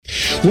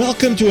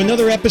Welcome to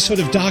another episode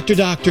of Dr.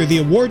 Doctor, the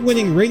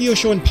award-winning radio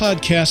show and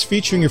podcast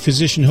featuring your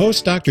physician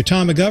host, Dr.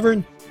 Tom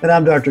McGovern. And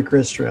I'm Dr.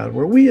 Chris Stroud,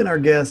 where we and our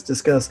guests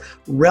discuss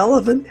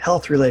relevant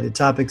health-related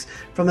topics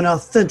from an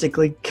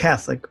authentically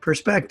Catholic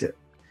perspective.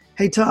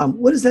 Hey, Tom,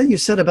 what is that you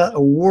said about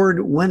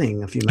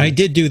award-winning a few minutes? I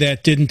did do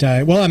that, didn't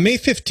I? Well, on May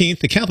 15th,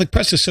 the Catholic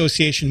Press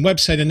Association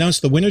website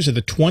announced the winners of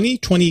the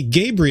 2020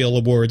 Gabriel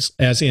Awards,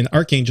 as in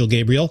Archangel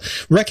Gabriel,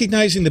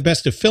 recognizing the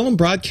best of film,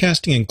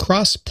 broadcasting, and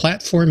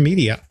cross-platform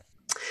media.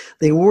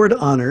 The award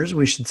honors,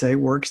 we should say,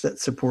 works that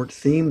support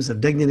themes of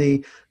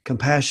dignity,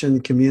 compassion,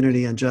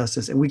 community, and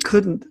justice. And we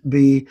couldn't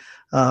be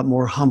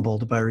more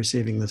humbled by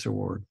receiving this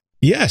award.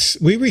 Yes,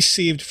 we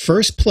received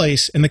first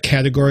place in the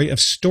category of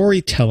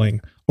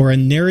storytelling, or a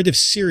narrative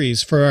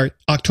series, for our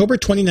October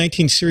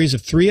 2019 series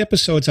of 3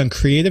 episodes on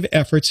creative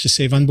efforts to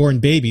save unborn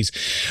babies.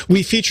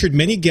 We featured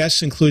many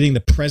guests, including the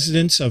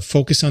presidents of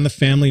Focus on the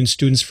Family and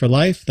Students for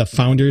Life, the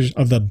founders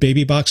of the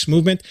Baby Box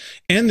Movement,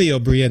 and the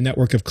Obria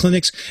Network of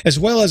Clinics, as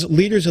well as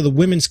leaders of the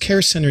Women's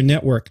Care Center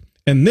Network.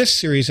 And this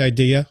series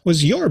idea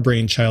was your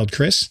brainchild,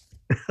 Chris.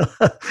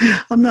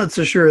 I'm not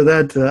so sure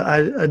that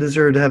I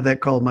deserve to have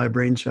that called my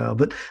brainchild,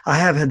 but I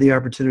have had the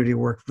opportunity to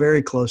work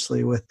very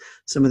closely with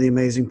some of the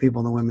amazing people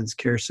in the Women's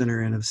Care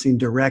Center and have seen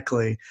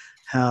directly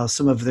how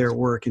some of their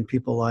work and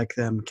people like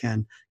them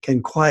can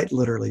quite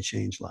literally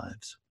change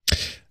lives.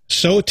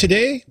 So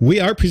today we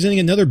are presenting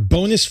another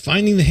bonus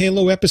Finding the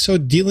Halo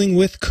episode dealing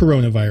with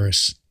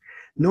coronavirus.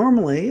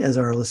 Normally, as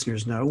our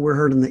listeners know, we're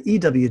heard on the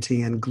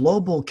EWTN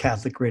Global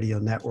Catholic Radio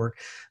Network.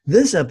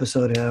 This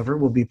episode, however,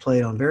 will be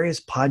played on various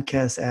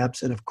podcast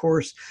apps and, of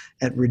course,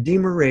 at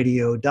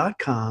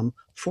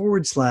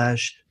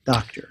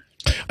redeemerradio.com/doctor.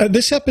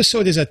 This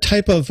episode is a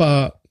type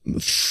of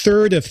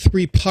third of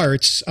 3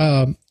 parts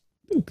that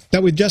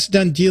we've just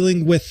done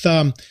dealing with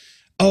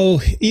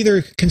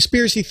either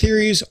conspiracy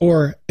theories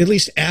or at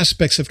least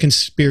aspects of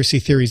conspiracy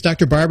theories.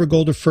 Dr. Barbara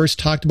Golder first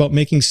talked about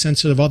making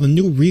sense of all the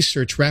new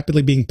research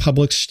rapidly being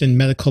published in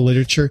medical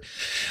literature,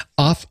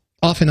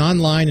 often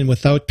online and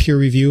without peer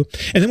review.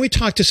 And then we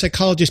talked to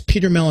psychologist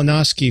Peter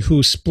Malinowski,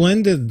 who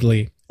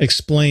splendidly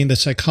explained the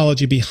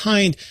psychology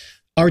behind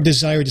our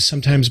desire to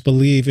sometimes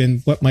believe in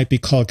what might be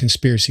called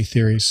conspiracy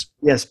theories.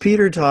 Yes,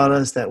 Peter taught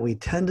us that we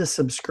tend to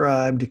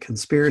subscribe to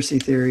conspiracy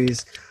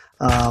theories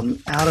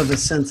out of a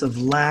sense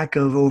of lack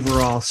of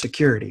overall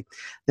security.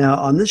 Now,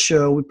 on this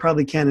show, we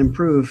probably can't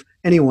improve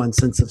anyone's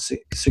sense of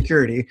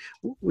security.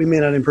 We may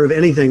not improve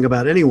anything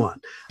about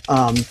anyone,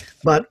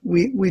 but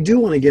we do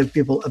want to give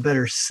people a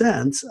better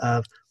sense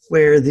of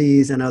where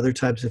these and other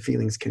types of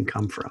feelings can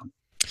come from.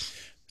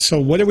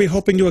 So what are we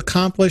hoping to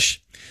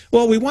accomplish?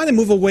 Well, we want to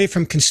move away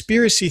from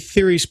conspiracy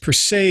theories per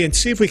se and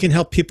see if we can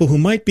help people who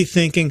might be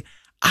thinking,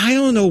 I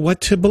don't know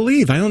what to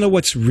believe. I don't know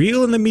what's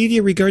real in the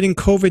media regarding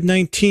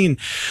COVID-19.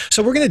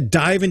 So we're going to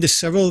dive into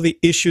several of the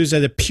issues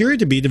that appear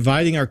to be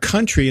dividing our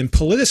country and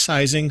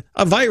politicizing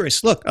a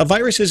virus. Look, a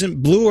virus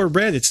isn't blue or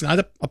red. It's not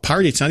a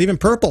party. It's not even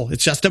purple.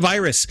 It's just a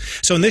virus.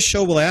 So in this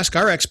show, we'll ask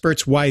our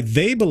experts why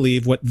they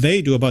believe what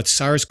they do about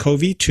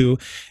SARS-CoV-2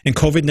 and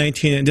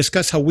COVID-19 and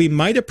discuss how we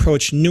might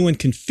approach new and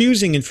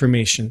confusing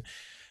information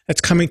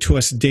that's coming to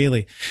us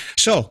daily.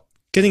 So,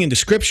 getting into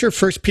Scripture,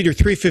 1 Peter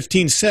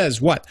 3:15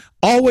 says, what?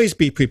 Always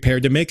be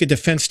prepared to make a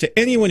defense to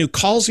anyone who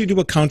calls you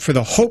to account for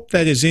the hope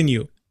that is in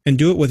you, and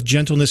do it with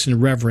gentleness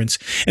and reverence.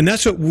 And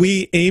that's what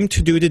we aim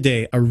to do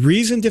today, a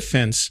reasoned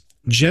defense,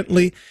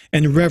 gently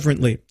and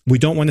reverently. We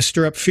don't want to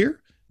stir up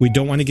fear. We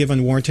don't want to give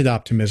unwarranted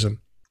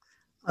optimism.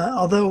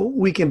 Although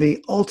we can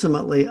be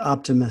ultimately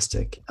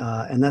optimistic,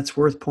 and that's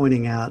worth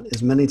pointing out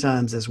as many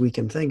times as we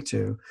can think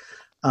to,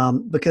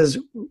 because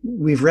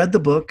we've read the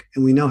book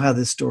and we know how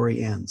this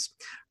story ends.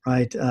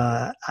 Right.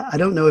 I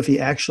don't know if he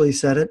actually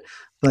said it,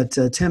 but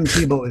Tim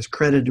Tebow is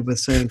credited with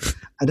saying,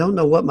 I don't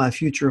know what my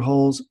future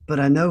holds, but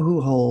I know who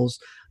holds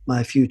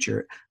my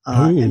future.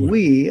 And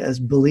we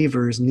as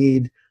believers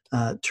need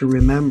to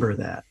remember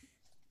that.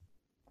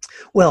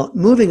 Well,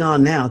 moving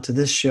on now to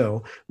this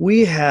show,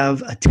 we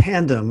have a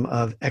tandem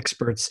of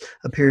experts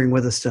appearing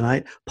with us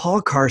tonight.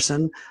 Paul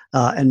Carson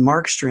and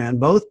Mark Strand,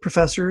 both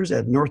professors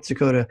at North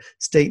Dakota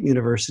State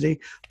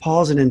University.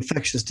 Paul's an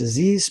infectious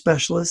disease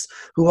specialist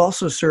who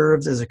also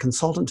serves as a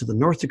consultant to the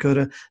North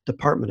Dakota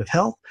Department of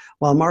Health,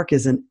 while Mark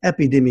is an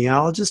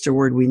epidemiologist, a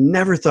word we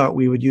never thought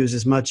we would use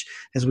as much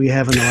as we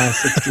have in the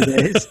last 60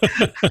 days,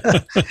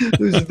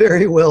 who's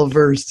very well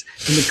versed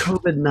in the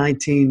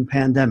COVID-19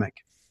 pandemic.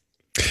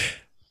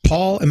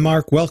 Paul and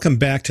Mark, welcome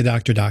back to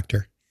Dr.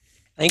 Doctor.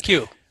 Thank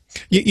you.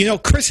 You know,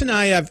 Chris and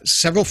I have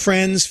several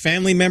friends,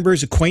 family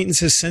members,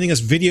 acquaintances sending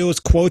us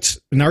videos, quotes,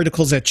 and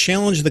articles that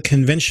challenge the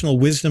conventional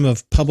wisdom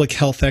of public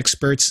health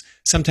experts.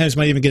 Sometimes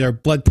might even get our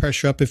blood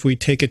pressure up if we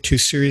take it too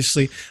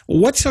seriously.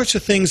 What sorts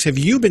of things have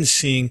you been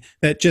seeing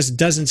that just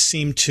doesn't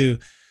seem to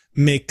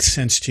make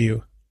sense to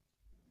you?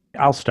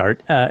 I'll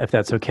start, if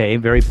that's okay.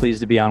 Very pleased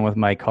to be on with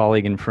my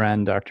colleague and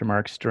friend, Dr.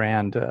 Mark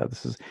Strand.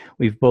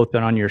 We've both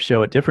been on your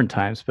show at different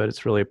times, but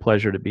it's really a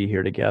pleasure to be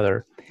here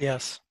together.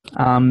 Yes.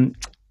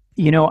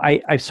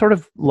 I've sort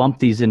of lumped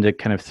these into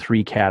kind of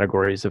three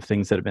categories of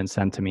things that have been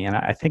sent to me. And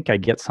I think I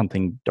get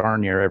something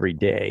darn near every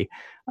day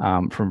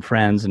from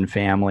friends and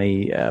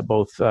family,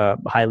 both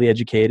highly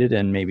educated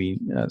and maybe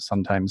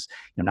sometimes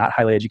not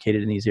highly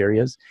educated in these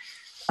areas.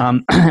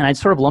 And I'd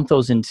sort of lump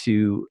those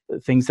into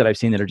things that I've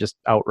seen that are just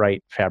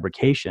outright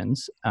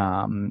fabrications.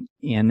 And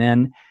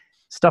then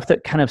stuff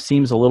that kind of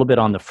seems a little bit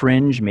on the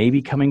fringe,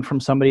 maybe coming from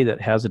somebody that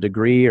has a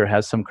degree or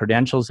has some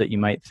credentials that you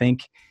might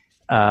think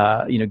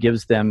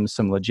gives them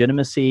some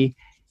legitimacy.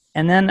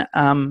 And then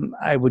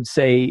I would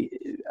say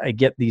I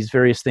get these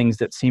various things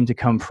that seem to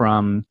come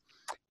from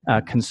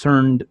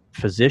concerned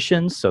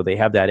physicians. So they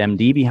have that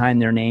MD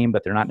behind their name,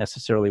 but they're not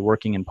necessarily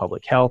working in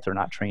public health. They're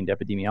not trained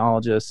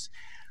epidemiologists.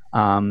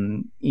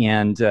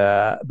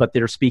 But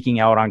they're speaking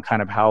out on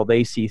kind of how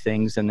they see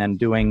things and then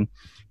doing,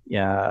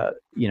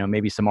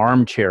 maybe some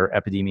armchair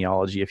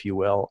epidemiology, if you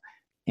will.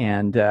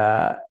 And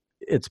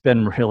it's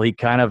been really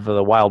kind of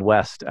the Wild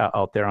West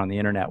out there on the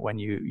internet when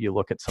you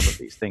look at some of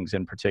these things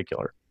in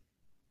particular.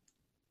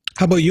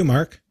 How about you,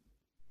 Mark?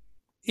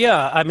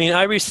 Yeah, I mean,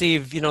 I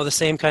receive, the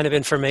same kind of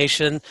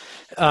information.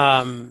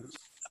 And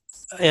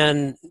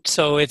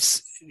so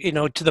it's,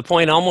 to the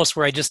point almost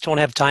where I just don't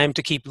have time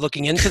to keep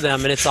looking into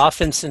them. And it's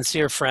often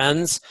sincere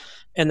friends.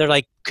 And they're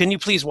like, can you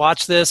please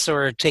watch this?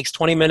 Or it takes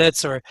 20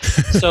 minutes or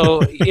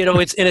so,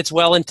 it's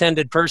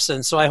well-intended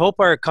person. So I hope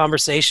our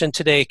conversation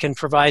today can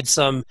provide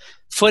some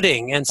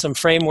footing and some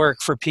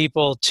framework for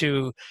people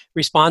to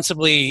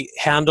responsibly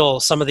handle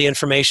some of the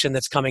information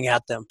that's coming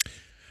at them.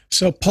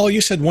 So Paul,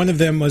 you said one of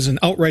them was an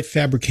outright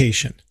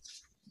fabrication.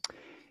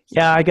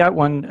 Yeah, I got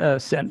one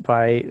sent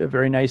by a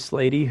very nice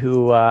lady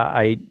who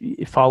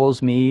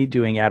follows me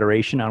doing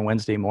adoration on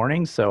Wednesday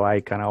mornings. So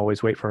I kind of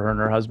always wait for her and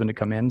her husband to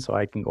come in so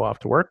I can go off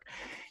to work.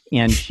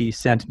 And she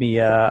sent me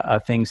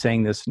a thing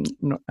saying this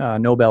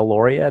Nobel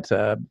laureate,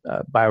 a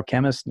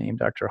biochemist named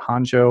Dr.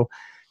 Hanzhou,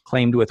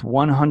 claimed with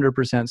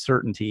 100%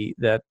 certainty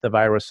that the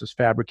virus was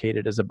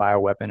fabricated as a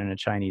bioweapon in a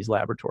Chinese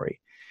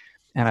laboratory.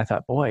 And I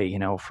thought, boy,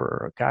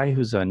 for a guy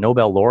who's a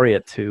Nobel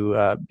laureate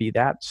to be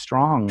that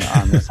strong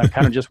on this, I'm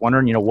kind of just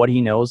wondering, what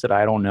he knows that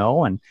I don't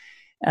know. And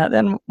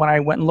then when I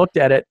went and looked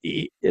at it,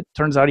 it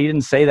turns out he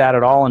didn't say that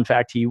at all. In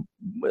fact, he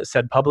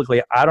said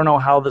publicly, I don't know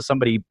how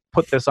somebody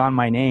put this on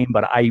my name,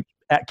 but I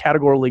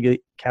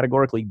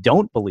categorically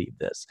don't believe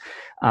this.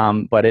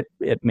 But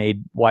it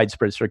made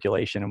widespread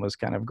circulation and was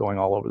kind of going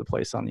all over the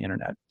place on the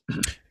internet.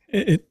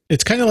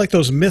 It's kind of like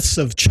those myths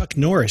of Chuck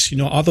Norris,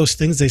 all those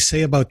things they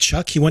say about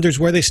Chuck. He wonders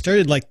where they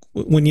started. Like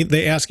when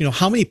they ask,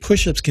 how many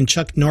push-ups can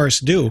Chuck Norris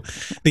do?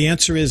 The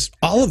answer is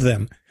all of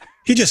them.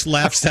 He just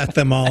laughs at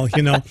them all,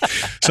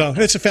 So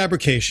it's a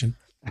fabrication.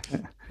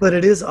 But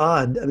it is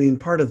odd. I mean,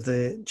 part of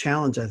the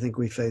challenge I think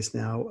we face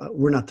now,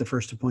 we're not the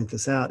first to point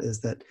this out, is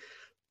that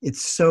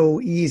it's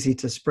so easy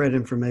to spread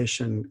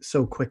information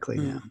so quickly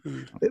now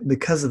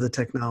because of the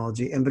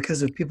technology and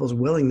because of people's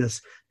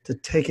willingness to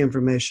take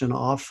information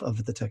off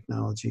of the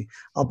technology.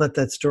 I'll bet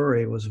that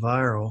story was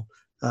viral,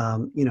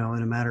 in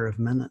a matter of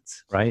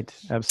minutes. Right.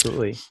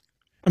 Absolutely.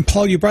 And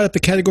Paul, you brought up the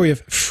category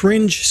of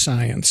fringe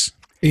science.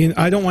 And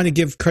I don't want to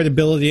give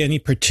credibility to any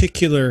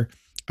particular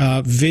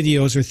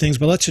videos or things,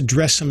 but let's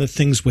address some of the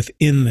things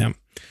within them.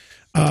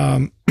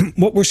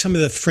 What were some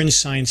of the fringe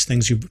science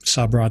things you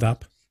saw brought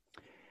up?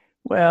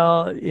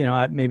 Well,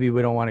 maybe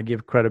we don't want to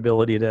give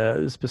credibility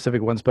to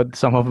specific ones, but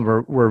some of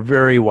them were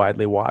very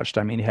widely watched.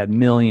 I mean, it had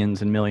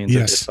millions and millions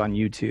of hits on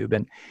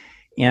YouTube.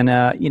 And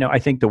I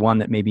think the one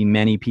that maybe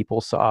many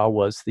people saw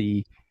was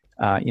the,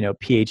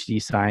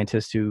 PhD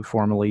scientist who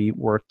formerly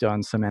worked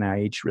on some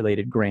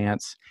NIH-related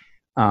grants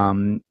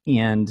and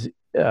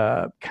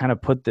kind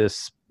of put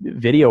this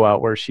video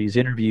out where she's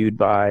interviewed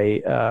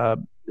by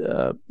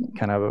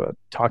kind of a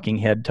talking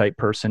head type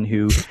person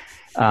who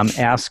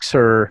asks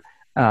her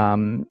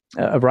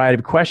a variety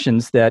of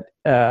questions that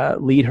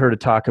lead her to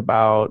talk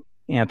about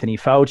Anthony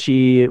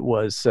Fauci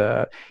was,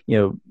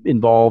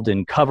 involved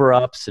in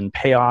cover-ups and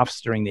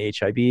payoffs during the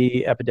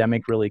HIV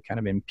epidemic, really kind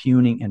of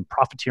impugning and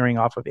profiteering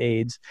off of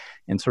AIDS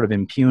and sort of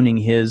impugning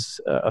his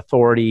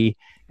authority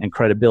and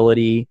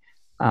credibility.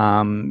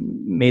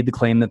 Made the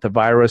claim that the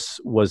virus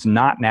was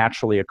not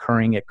naturally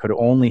occurring. It could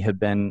only have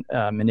been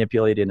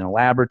manipulated in a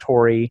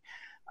laboratory.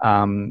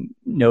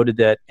 Noted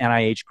that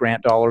NIH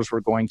grant dollars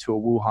were going to a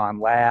Wuhan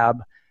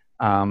lab,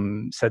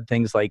 said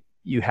things like,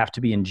 you have to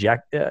be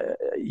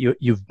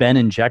you've been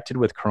injected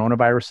with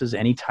coronaviruses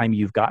anytime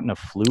you've gotten a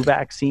flu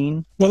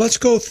vaccine. Well, let's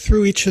go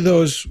through each of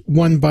those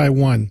one by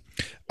one.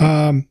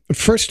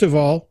 First of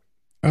all,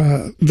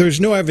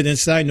 there's no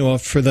evidence that I know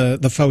of for the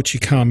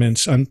Fauci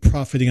comments on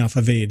profiting off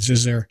of AIDS,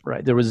 is there?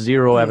 Right. There was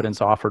zero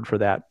evidence offered for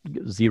that.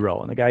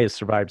 Zero. And the guy has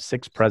survived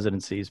 6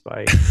 presidencies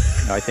by,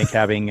 I think,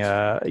 having,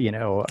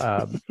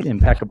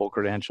 impeccable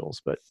credentials.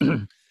 But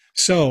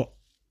So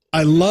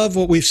I love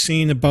what we've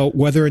seen about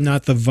whether or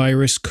not the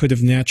virus could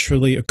have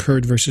naturally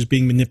occurred versus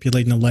being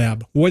manipulated in a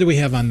lab. What do we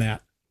have on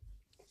that?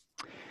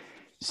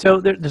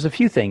 So there's a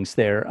few things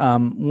there.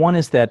 One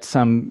is that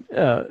some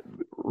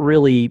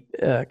really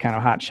kind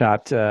of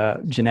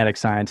hotshot genetic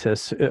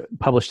scientists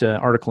published an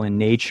article in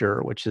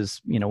Nature, which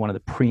is one of the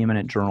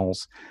preeminent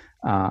journals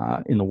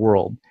in the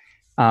world,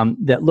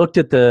 that looked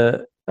at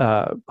the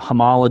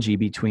homology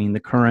between the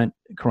current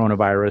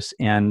coronavirus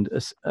and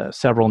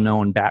several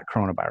known bat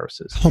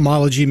coronaviruses.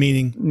 Homology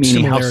meaning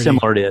how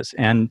similar it is.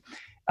 And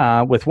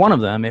with one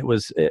of them,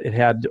 it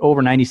had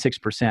over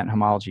 96%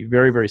 homology,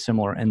 very, very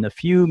similar. And the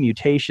few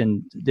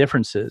mutation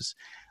differences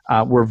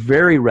were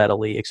very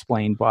readily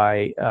explained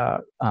by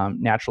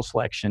natural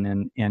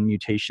selection and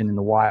mutation in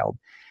the wild.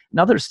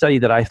 Another study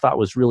that I thought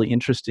was really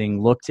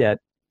interesting looked at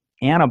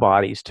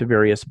antibodies to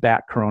various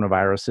bat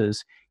coronaviruses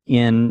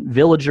in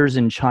villagers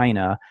in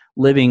China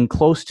living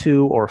close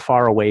to or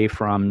far away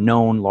from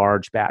known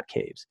large bat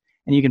caves.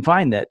 And you can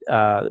find that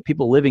the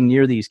people living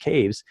near these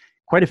caves,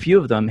 quite a few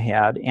of them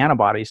had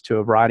antibodies to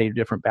a variety of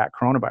different bat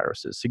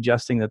coronaviruses,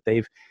 suggesting that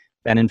they've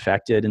been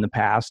infected in the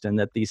past and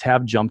that these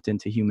have jumped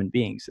into human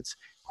beings. It's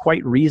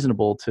quite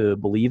reasonable to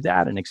believe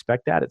that and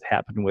expect that. It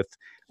happened with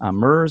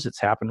MERS. It's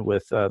happened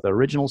with the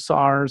original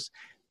SARS.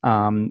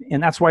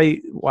 And that's why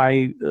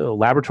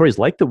laboratories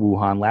like the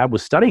Wuhan lab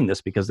was studying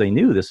this, because they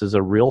knew this is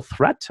a real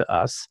threat to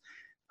us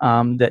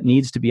that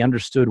needs to be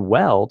understood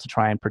well to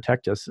try and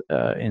protect us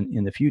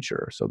in the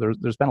future. So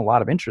there's been a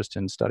lot of interest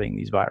in studying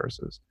these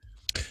viruses.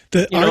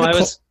 Go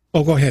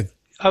ahead.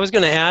 I was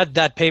going to add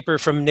that paper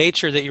from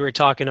Nature that you were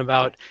talking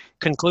about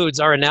concludes,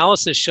 our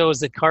analysis shows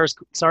that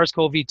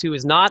SARS-CoV-2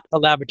 is not a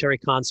laboratory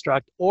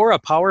construct or a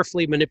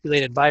powerfully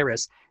manipulated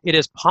virus. It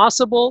is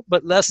possible,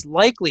 but less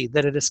likely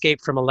that it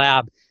escaped from a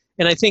lab.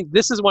 And I think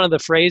this is one of the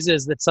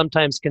phrases that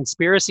sometimes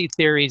conspiracy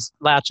theories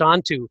latch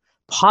onto.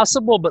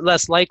 Possible, but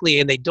less likely.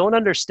 And they don't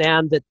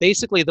understand that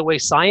basically the way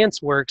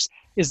science works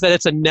is that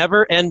it's a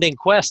never-ending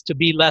quest to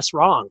be less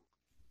wrong.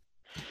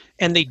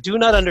 And they do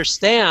not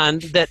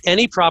understand that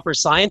any proper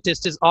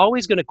scientist is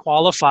always going to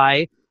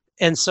qualify.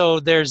 And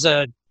so there's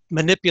a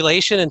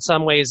manipulation in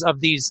some ways of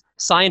these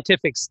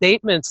scientific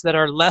statements that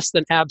are less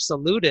than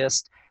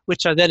absolutist,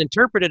 which are then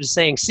interpreted as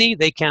saying, see,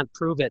 they can't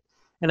prove it.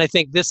 And I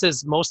think this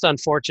is most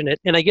unfortunate.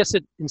 And I guess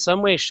it in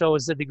some ways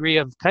shows the degree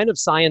of kind of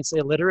science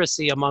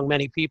illiteracy among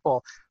many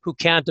people who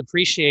can't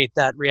appreciate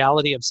that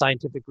reality of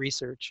scientific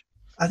research.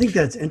 I think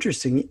that's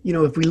interesting.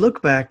 If we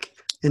look back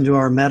into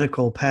our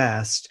medical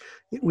past,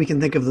 we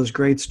can think of those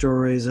great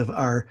stories of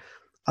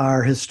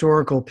our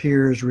historical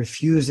peers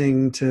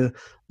refusing to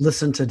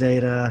listen to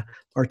data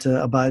or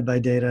to abide by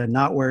data,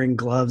 not wearing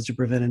gloves to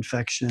prevent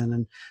infection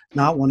and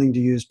not wanting to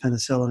use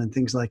penicillin and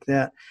things like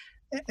that.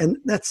 And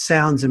that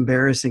sounds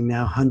embarrassing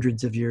now,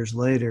 hundreds of years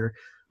later.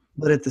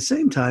 But at the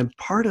same time,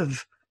 part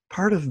of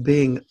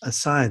being a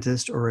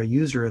scientist or a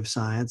user of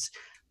science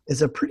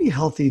is a pretty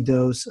healthy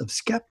dose of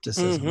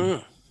skepticism.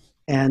 Mm-hmm.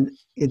 And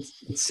it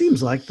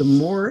seems like the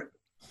more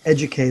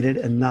educated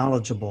and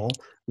knowledgeable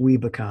we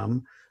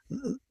become,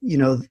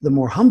 the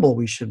more humble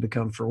we should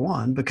become, for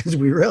one, because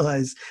we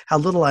realize how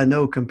little I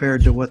know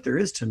compared to what there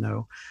is to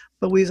know.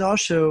 But we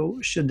also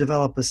should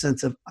develop a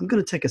sense of, I'm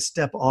going to take a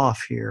step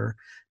off here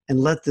and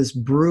let this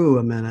brew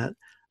a minute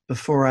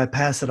before I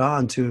pass it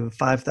on to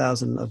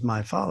 5,000 of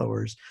my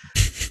followers.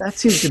 That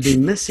seems to be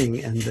missing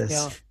in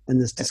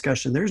this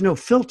discussion. There's no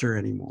filter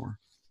anymore.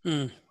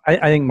 Mm. I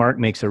think Mark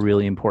makes a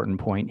really important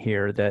point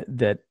here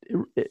that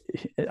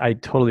I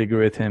totally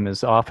agree with him,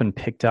 is often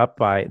picked up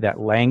by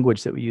that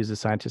language that we use as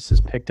scientists is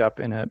picked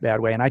up in a bad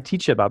way. And I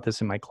teach about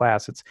this in my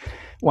class. It's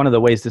one of the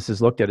ways this is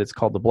looked at. It's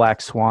called the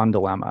black swan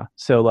dilemma.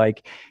 So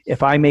like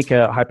if I make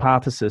a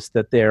hypothesis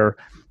that there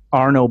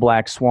are no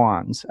black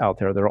swans out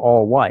there, they're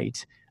all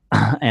white,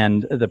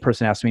 and the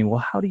person asks me, well,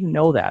 how do you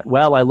know that?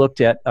 Well, I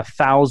looked at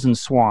 1,000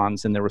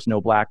 swans and there was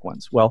no black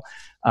ones. Well,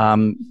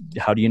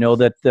 how do you know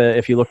that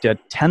if you looked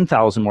at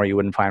 10,000 more, you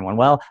wouldn't find one?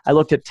 Well, I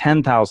looked at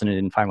 10,000 and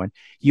didn't find one.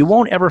 You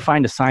won't ever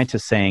find a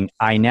scientist saying,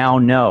 I now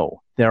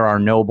know there are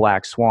no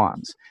black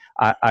swans.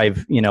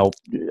 I've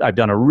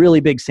done a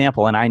really big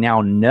sample and I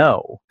now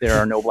know there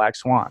are no black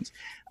swans.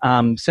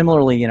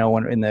 Similarly,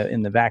 when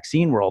in the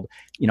vaccine world,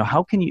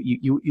 how can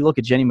you look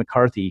at Jenny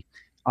McCarthy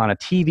on a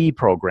TV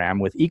program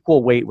with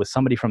equal weight with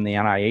somebody from the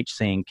NIH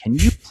saying, can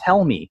you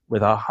tell me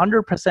with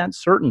 100%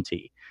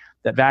 certainty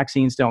that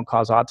vaccines don't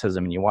cause autism?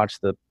 And you watch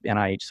the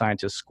NIH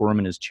scientist squirm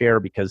in his chair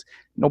because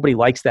nobody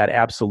likes that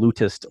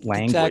absolutist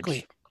language.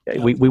 Exactly.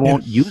 We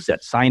won't use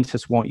it.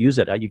 Scientists won't use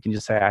it. You can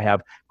just say, I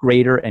have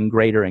greater and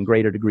greater and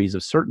greater degrees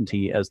of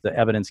certainty as the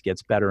evidence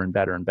gets better and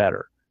better and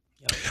better.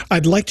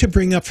 I'd like to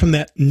bring up from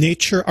that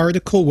Nature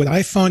article, what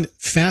I found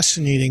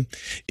fascinating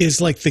is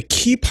like the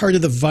key part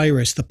of the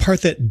virus, the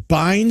part that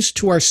binds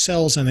to our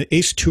cells on the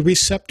ACE2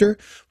 receptor,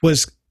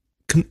 was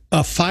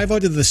 5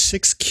 out of the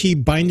 6 key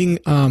binding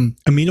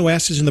amino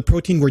acids in the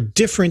protein were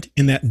different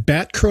in that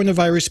bat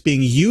coronavirus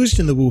being used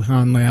in the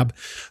Wuhan lab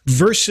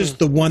versus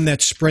the one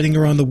that's spreading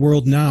around the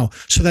world now.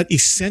 So that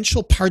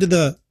essential part of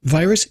the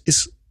virus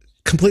is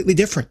completely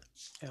different.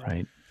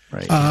 Right,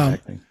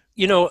 exactly.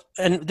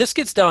 And this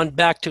gets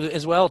back to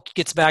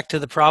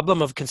the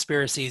problem of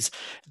conspiracies.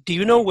 Do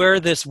you know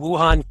where this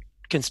Wuhan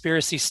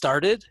conspiracy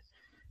started?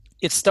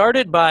 It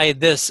started by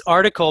this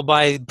article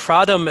by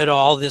Pradham et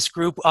al., this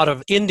group out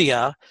of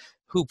India,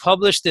 who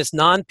published this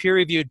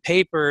non-peer-reviewed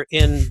paper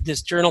in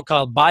this journal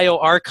called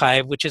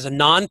bioRxiv, which is a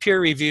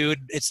non-peer-reviewed.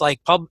 It's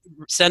like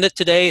send it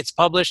today, it's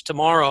published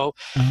tomorrow.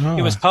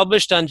 It was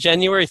published on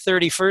January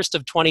 31st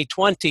of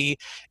 2020.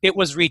 It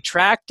was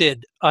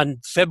retracted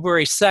on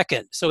February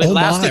 2nd. So it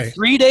lasted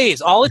 3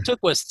 days. All it took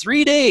was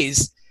 3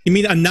 days. You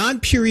mean a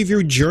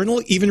non-peer-reviewed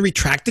journal even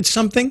retracted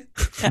something?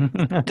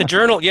 The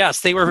journal,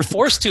 yes, they were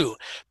forced to.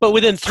 But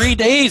within 3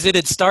 days, it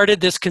had started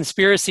this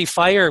conspiracy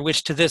fire,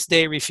 which to this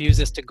day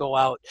refuses to go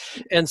out.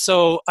 And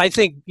so I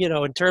think,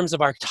 in terms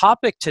of our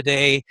topic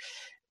today,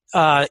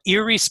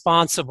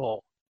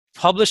 irresponsible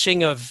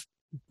publishing of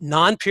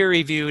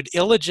non-peer-reviewed,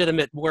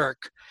 illegitimate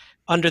work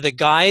under the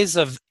guise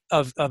of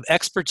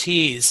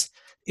expertise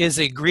is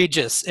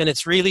egregious, and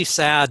it's really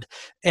sad,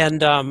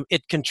 and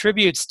it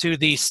contributes to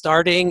the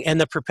starting and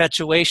the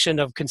perpetuation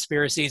of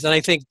conspiracies. And I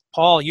think,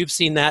 Paul, you've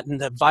seen that in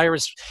the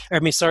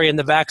in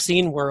the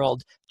vaccine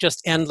world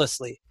just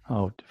endlessly.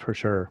 Oh, for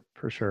sure.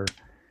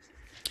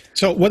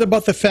 So what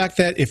about the fact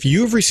that if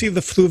you've received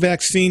the flu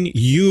vaccine,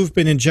 you've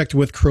been injected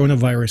with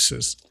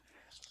coronaviruses?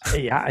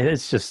 Yeah,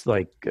 it's just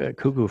like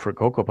cuckoo for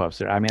Cocoa Puffs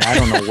there. I mean, I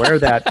don't know where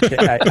that,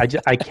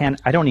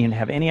 I don't even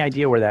have any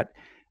idea where that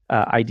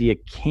idea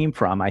came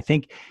from. I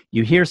think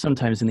you hear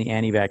sometimes in the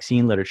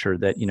anti-vaccine literature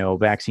that,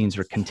 vaccines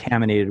are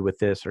contaminated with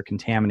this or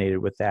contaminated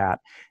with that,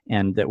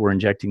 and that we're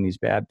injecting these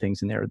bad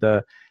things in there.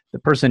 The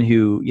person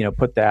who,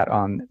 put that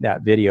on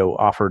that video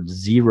offered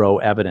zero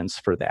evidence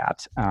for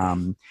that.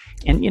 And,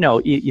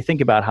 you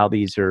think about how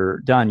these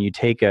are done. You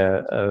take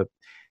a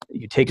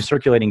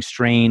circulating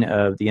strain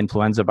of the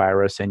influenza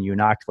virus and you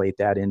inoculate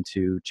that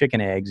into chicken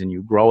eggs and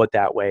you grow it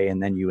that way,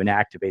 and then you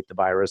inactivate the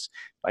virus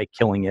by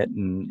killing it,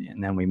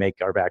 and then we make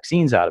our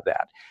vaccines out of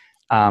that.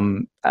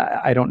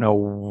 I don't know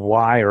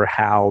why or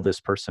how this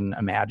person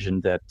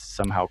imagined that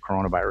somehow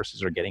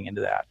coronaviruses are getting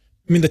into that.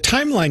 I mean, the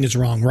timeline is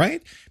wrong,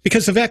 right?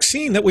 Because the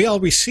vaccine that we all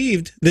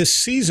received this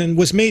season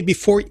was made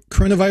before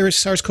coronavirus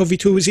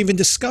SARS-CoV-2 was even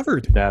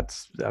discovered.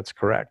 That's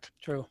correct.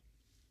 True.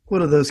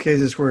 One of those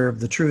cases where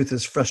the truth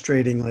is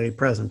frustratingly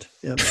present.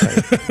 Yep.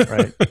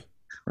 Right.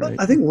 Right.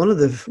 I think one of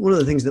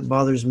the things that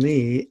bothers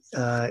me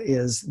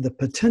is the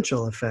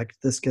potential effect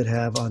this could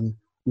have on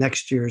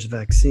next year's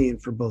vaccine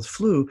for both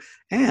flu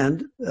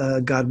and,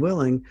 God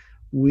willing,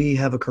 we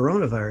have a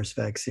coronavirus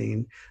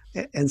vaccine.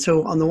 And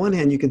so on the one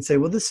hand, you can say,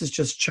 well, this is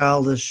just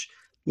childish,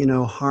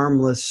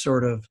 harmless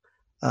sort of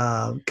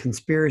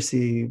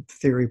conspiracy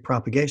theory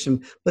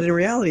propagation. But in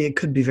reality, it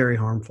could be very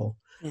harmful.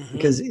 Mm-hmm.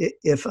 Because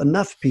if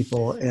enough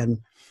people and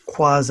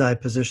quasi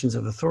positions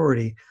of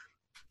authority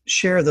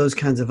share those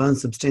kinds of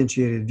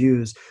unsubstantiated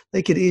views,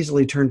 they could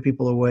easily turn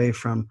people away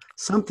from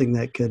something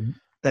that could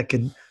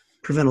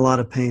prevent a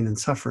lot of pain and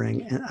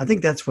suffering. And I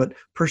think that's what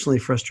personally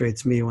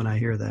frustrates me when I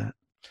hear that.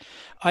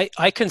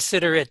 I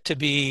consider it to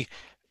be,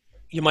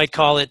 you might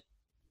call it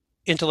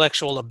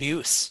intellectual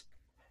abuse.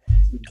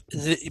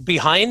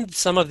 Behind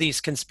some of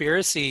these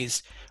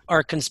conspiracies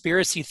are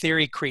conspiracy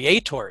theory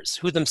creators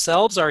who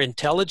themselves are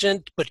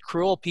intelligent but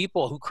cruel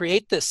people who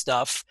create this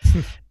stuff.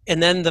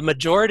 And then the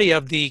majority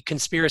of the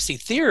conspiracy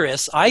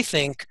theorists, I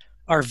think,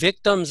 are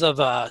victims of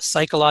a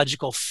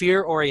psychological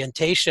fear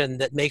orientation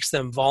that makes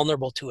them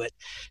vulnerable to it.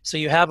 So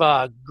you have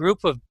a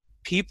group of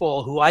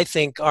people who I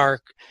think are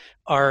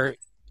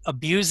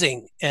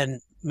abusing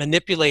and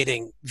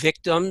manipulating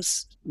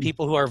victims,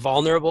 people who are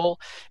vulnerable,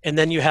 and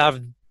then you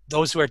have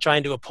those who are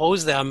trying to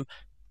oppose them,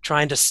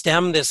 trying to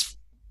stem this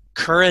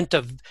current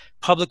of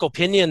public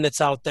opinion that's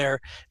out there,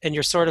 and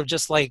you're sort of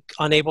just like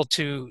unable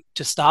to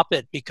stop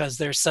it because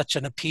there's such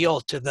an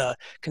appeal to the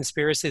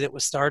conspiracy that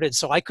was started.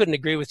 So I couldn't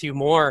agree with you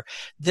more.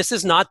 This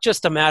is not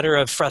just a matter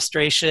of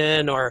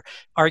frustration or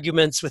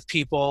arguments with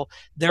people.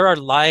 There are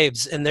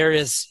lives, and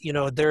there's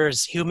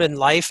human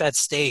life at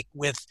stake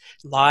with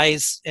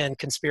lies and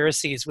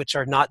conspiracies which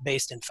are not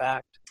based in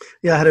fact.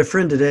 Yeah, I had a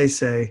friend today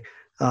say,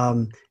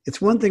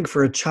 it's one thing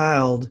for a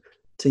child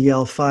to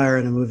yell fire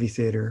in a movie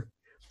theater.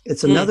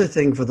 It's another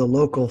thing for the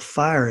local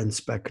fire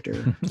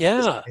inspector.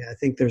 Yeah. I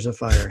think there's a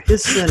fire.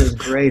 His sin is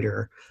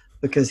greater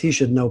because he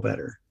should know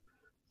better.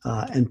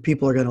 And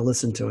people are going to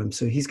listen to him.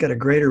 So he's got a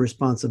greater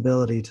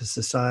responsibility to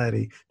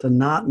society to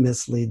not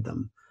mislead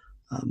them.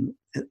 And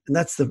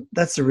that's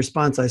the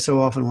response I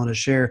so often want to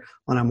share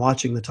when I'm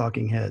watching the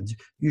Talking Heads.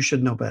 You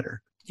should know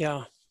better.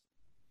 Yeah.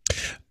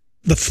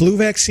 The flu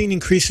vaccine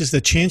increases the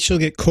chance you'll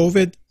get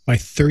COVID by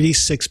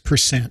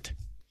 36%.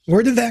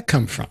 Where did that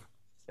come from?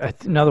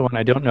 Another one,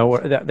 I don't know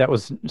where that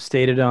was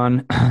stated on,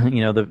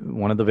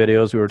 one of the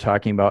videos we were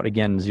talking about.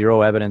 Again,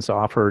 zero evidence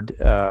offered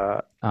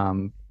for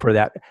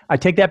that. I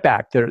take that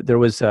back. There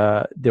was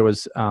a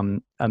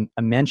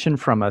mention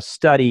from a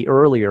study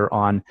earlier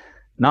on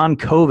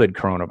non-COVID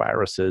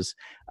coronaviruses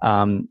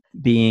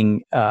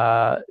being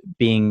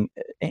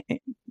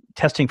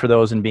testing for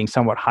those and being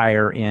somewhat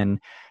higher in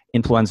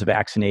influenza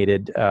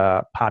vaccinated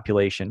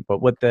population.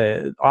 But what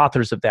the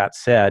authors of that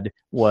said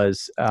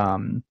was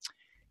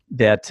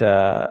that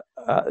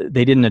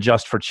they didn't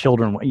adjust for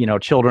children,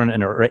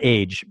 children or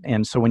age.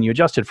 And so when you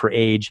adjusted for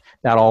age,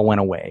 that all went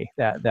away.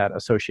 That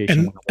association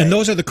went away. And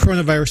those are the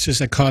coronaviruses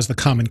that cause the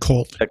common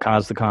cold. That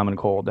cause the common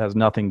cold. It has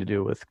nothing to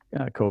do with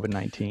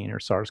COVID-19 or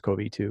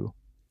SARS-CoV-2.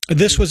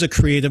 This was a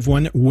creative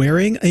one.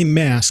 Wearing a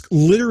mask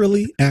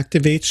literally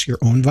activates your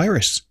own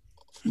virus.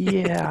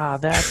 Yeah,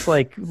 that's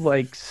like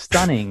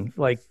stunning.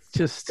 Like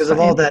just because of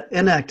all that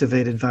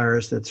inactivated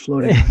virus that's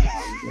floating around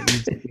that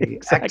needs to be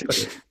exactly.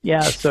 activated.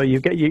 Yeah, so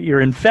you're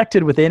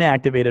infected with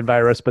inactivated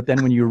virus, but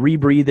then when you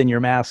rebreathe in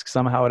your mask,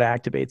 somehow it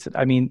activates it.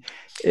 I mean,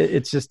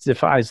 it just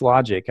defies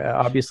logic.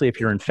 Obviously, if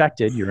you're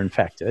infected, you're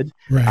infected.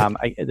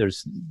 Right.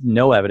 There's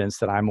no evidence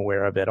that I'm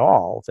aware of at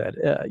all that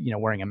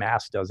wearing a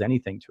mask does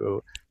anything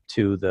to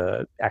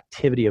the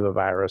activity of a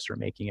virus or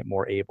making it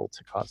more able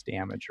to cause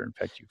damage or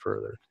infect you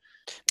further.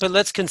 But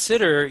let's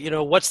consider,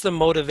 what's the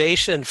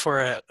motivation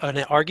for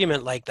an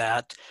argument like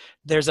that?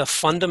 There's a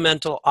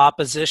fundamental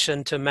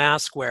opposition to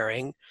mask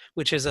wearing,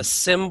 which is a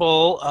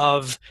symbol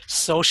of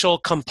social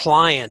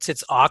compliance.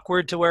 It's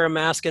awkward to wear a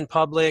mask in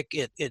public.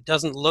 It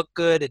doesn't look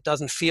good. It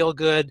doesn't feel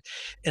good.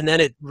 And then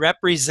it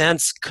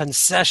represents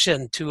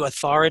concession to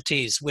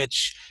authorities,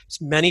 which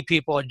many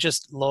people are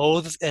just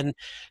loathe. And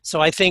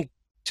so I think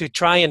to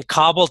try and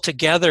cobble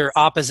together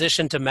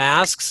opposition to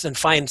masks and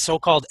find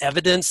so-called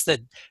evidence that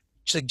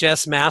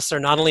suggests masks are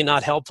not only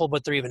not helpful,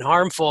 but they're even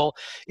harmful,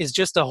 is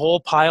just a whole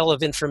pile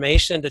of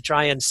information to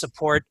try and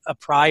support a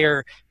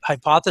prior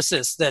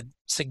hypothesis that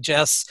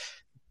suggests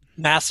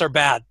masks are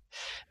bad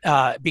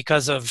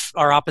because of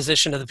our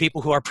opposition to the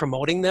people who are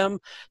promoting them.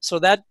 So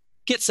that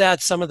gets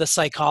at some of the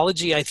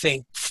psychology, I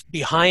think,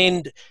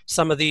 behind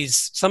some of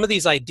these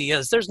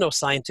ideas. There's no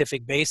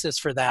scientific basis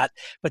for that,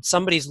 but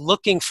somebody's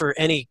looking for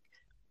any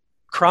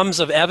crumbs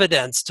of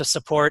evidence to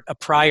support a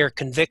prior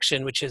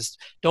conviction, which is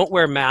don't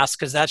wear masks,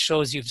 because that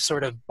shows you've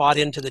sort of bought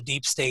into the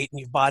deep state and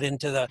you've bought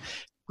into the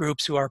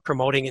groups who are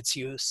promoting its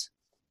use.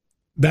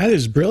 That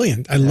is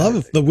brilliant. I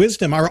love the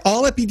wisdom. Are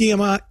all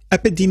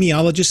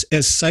epidemiologists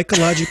as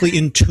psychologically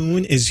in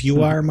tune as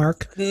you are,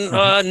 Mark?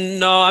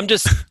 No, I'm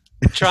just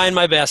trying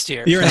my best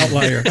here. You're an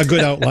outlier, a good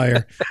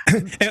outlier.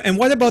 And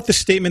what about the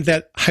statement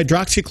that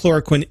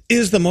hydroxychloroquine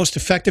is the most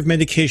effective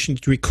medication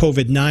to treat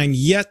COVID-19,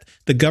 yet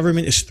the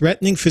government is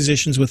threatening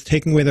physicians with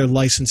taking away their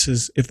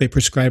licenses if they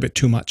prescribe it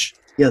too much?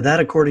 Yeah, that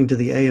according to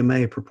the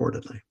AMA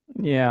purportedly.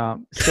 Yeah,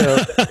 so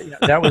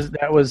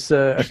that was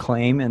a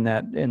claim in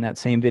that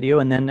same video,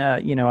 and then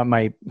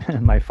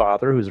my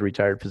father, who's a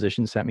retired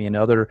physician, sent me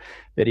another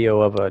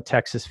video of a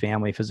Texas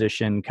family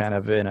physician, kind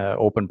of in an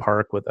open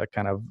park with a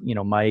kind of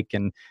mic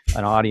and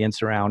an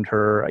audience around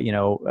her,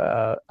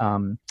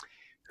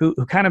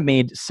 who kind of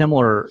made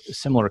similar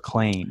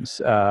claims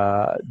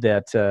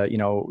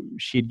that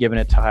she'd given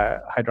it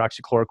to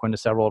hydroxychloroquine to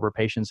several of her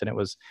patients, and it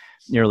was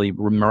nearly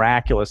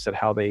miraculous at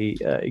how they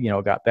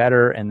got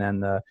better, and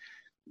then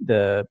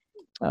the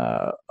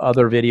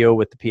other video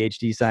with the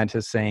PhD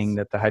scientist saying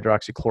that the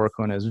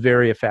hydroxychloroquine is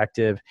very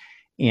effective,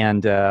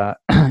 and the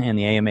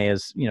AMA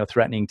is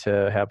threatening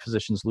to have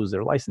physicians lose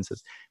their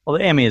licenses. Well,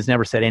 the AMA has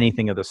never said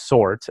anything of the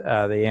sort.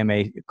 The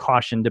AMA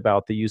cautioned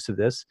about the use of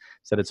this,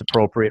 said it's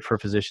appropriate for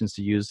physicians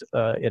to use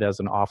it as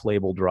an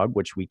off-label drug,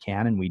 which we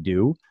can and we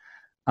do.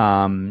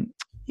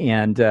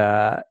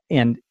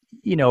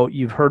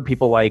 You've heard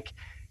people like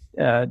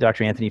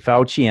Dr. Anthony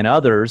Fauci and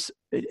others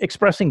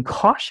expressing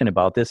caution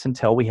about this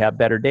until we have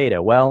better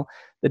data. Well,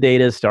 the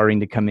data is starting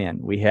to come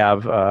in. We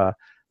have a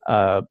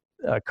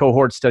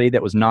cohort study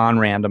that was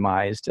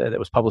non-randomized that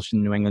was published in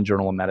the New England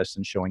Journal of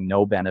Medicine showing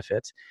no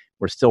benefit.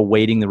 We're still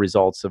waiting the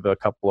results of a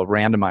couple of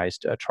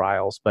randomized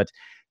trials, but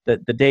the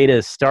data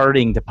is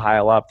starting to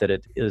pile up that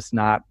it is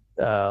not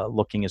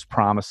looking as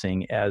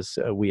promising as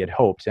we had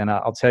hoped. And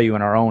I'll tell you,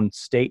 in our own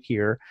state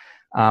here,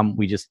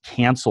 we just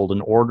canceled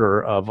an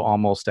order of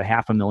almost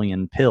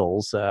 500,000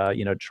 pills, trying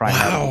to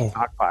have a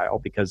stockpile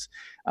because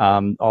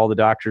all the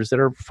doctors that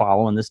are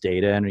following this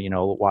data and,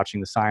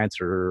 watching the science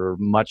are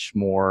much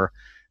more,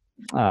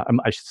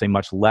 I should say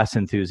much less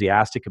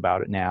enthusiastic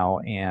about it now.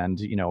 And,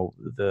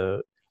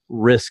 the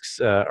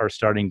risks are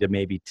starting to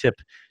maybe tip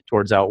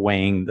towards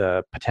outweighing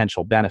the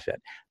potential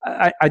benefit.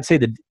 I'd say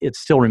that it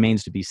still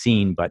remains to be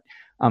seen, but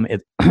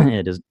it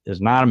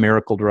is not a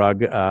miracle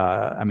drug.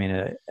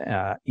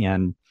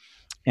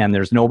 And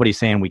there's nobody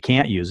saying we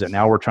can't use it.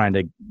 Now we're trying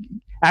to,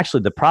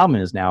 actually the problem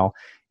is now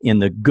in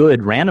the good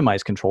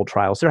randomized controlled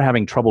trials, they're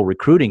having trouble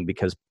recruiting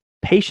because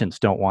patients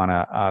don't want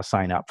to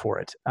sign up for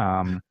it.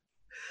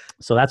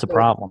 So that's a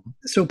problem.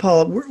 So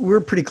Paul, we're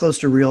pretty close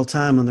to real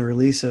time on the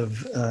release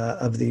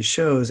of these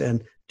shows.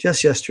 And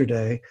just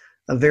yesterday,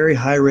 a very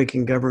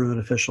high-ranking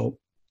government official,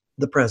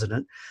 the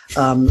president,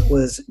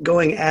 was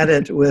going at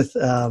it with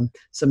some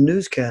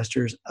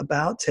newscasters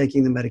about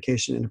taking the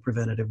medication in a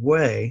preventative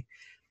way.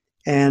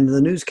 And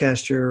the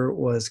newscaster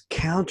was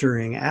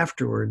countering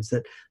afterwards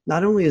that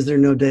not only is there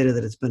no data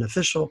that it's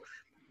beneficial,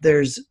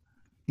 there's,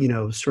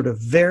 sort of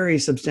very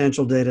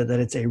substantial data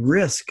that it's a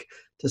risk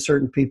to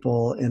certain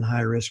people in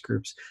high risk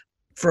groups.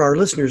 For our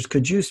listeners,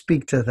 could you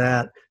speak to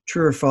that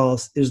True or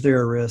false? Is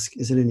there a risk?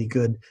 Is it any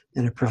good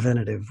in a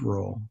preventative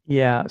role?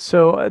 Yeah.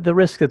 So the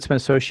risk that's been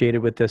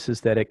associated with this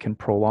is that it can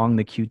prolong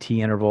the QT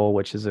interval,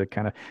 which is a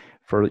kind of,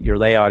 for your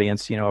lay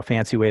audience, a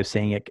fancy way of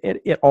saying it.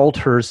 It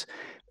alters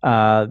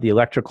the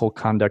electrical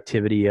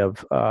conductivity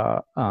of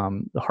the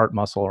heart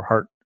muscle or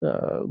heart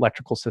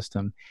electrical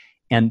system,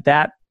 and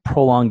that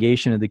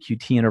prolongation of the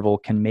QT interval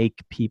can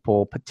make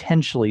people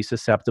potentially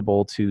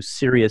susceptible to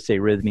serious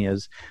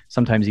arrhythmias,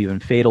 sometimes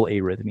even fatal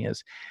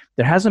arrhythmias.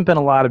 There hasn't been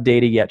a lot of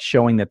data yet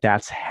showing that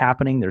that's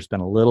happening. There's been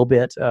a little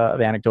bit of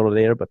anecdotal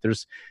data, but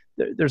there's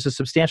a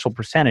substantial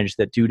percentage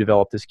that do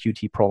develop this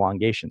QT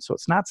prolongation. So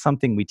it's not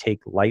something we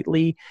take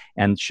lightly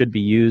and should be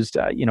used.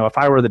 If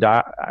I were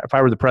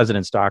the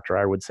president's doctor,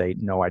 I would say,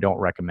 no, I don't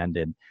recommend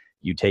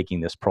you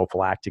taking this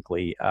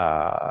prophylactically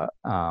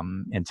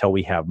until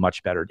we have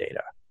much better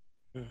data.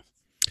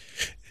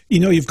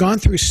 You've gone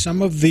through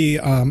some of the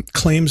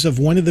claims of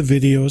one of the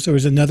videos. There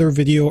was another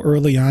video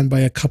early on by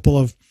a couple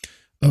of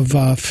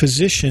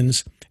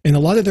physicians, and a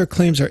lot of their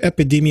claims are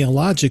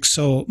epidemiologic.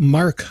 So,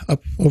 Mark,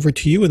 up over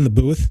to you in the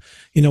booth.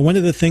 One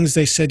of the things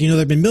they said, there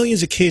have been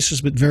millions of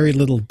cases but very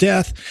little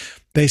death.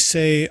 They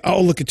say,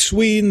 oh, look at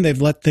Sweden.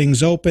 They've let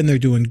things open. They're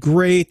doing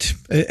great,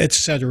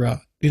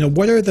 etc.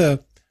 What are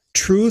the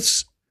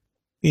truths?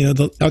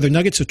 Are there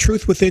nuggets of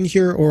truth within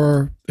here,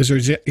 or is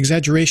there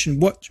exaggeration?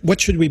 What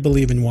should we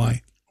believe and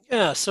why?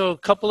 Yeah, so a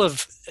couple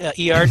of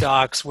ER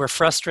docs were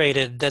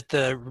frustrated that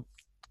the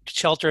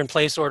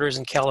shelter-in-place orders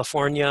in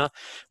California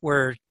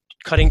were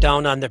cutting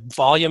down on the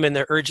volume in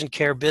their urgent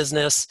care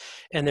business,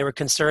 and they were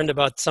concerned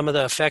about some of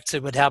the effects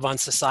it would have on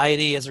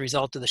society as a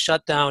result of the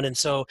shutdown. And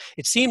so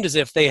it seemed as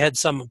if they had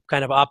some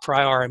kind of a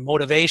priori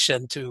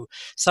motivation to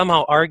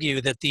somehow argue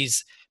that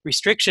these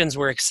restrictions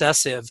were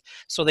excessive.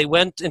 So they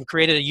went and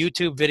created a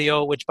YouTube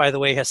video, which, by the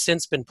way, has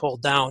since been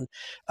pulled down.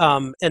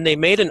 And they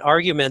made an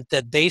argument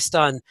that based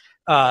on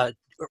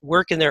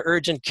work in their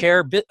urgent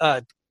care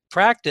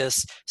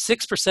practice,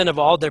 6% of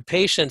all their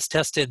patients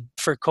tested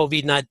for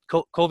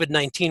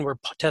COVID-19 were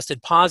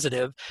tested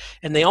positive.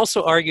 And they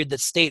also argued that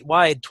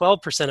statewide,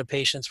 12% of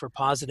patients were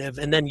positive,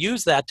 and then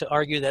used that to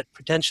argue that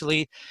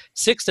potentially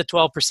 6 to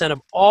 12%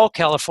 of all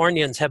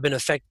Californians have been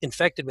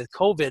infected with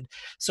COVID.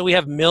 So we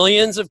have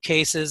millions of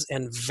cases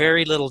and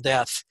very little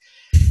death.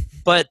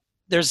 But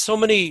there's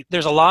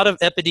a lot of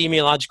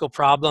epidemiological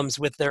problems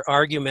with their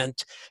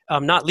argument,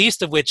 not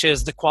least of which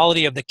is the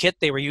quality of the kit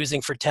they were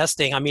using for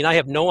testing. I mean, I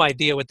have no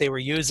idea what they were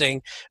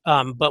using,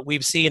 but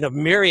we've seen a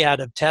myriad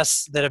of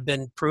tests that have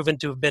been proven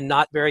to have been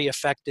not very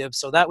effective.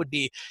 So that would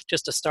be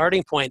just a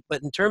starting point.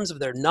 But in terms of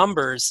their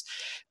numbers,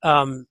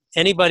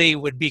 anybody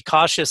would be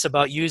cautious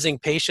about using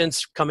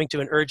patients coming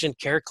to an urgent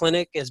care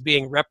clinic as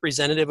being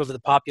representative of the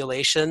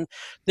population.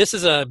 This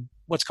is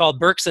what's called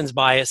Bergson's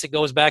bias. It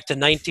goes back to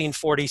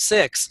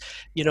 1946.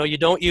 You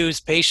don't use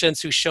patients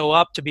who show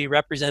up to be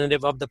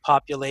representative of the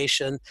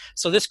population.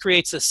 So this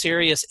creates a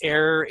serious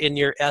error in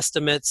your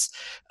estimates.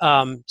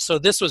 So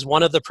this was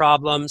one of the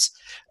problems.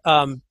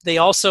 They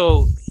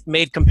also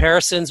made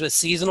comparisons with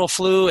seasonal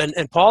flu.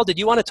 And Paul, did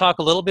you want to talk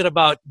a little bit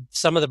about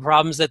some of the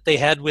problems that they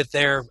had with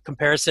their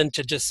comparison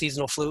to just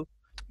seasonal flu?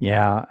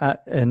 Yeah,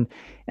 and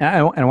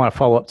I want to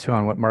follow up too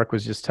on what Mark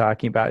was just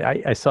talking about.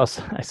 I saw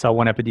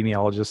one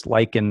epidemiologist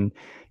liken,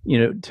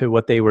 to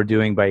what they were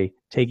doing by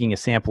taking a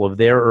sample of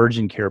their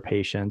urgent care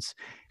patients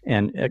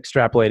and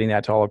extrapolating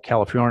that to all of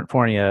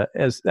California.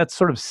 As that's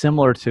sort of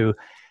similar to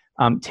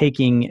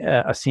taking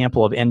a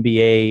sample of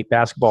NBA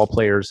basketball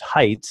players'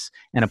 heights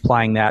and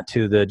applying that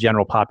to the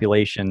general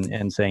population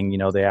and saying,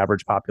 the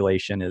average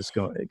population is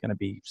going to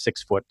be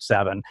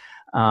 6'7".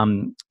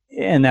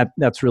 And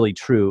that's really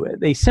true.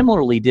 They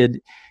similarly did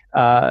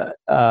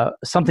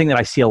something that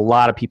I see a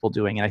lot of people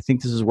doing, and I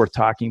think this is worth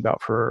talking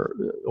about for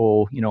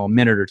a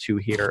minute or two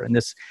here. And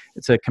it's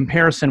a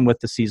comparison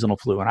with the seasonal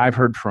flu. And I've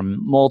heard from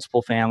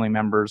multiple family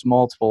members,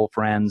 multiple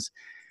friends.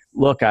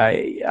 Look,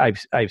 I've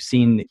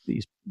seen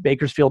these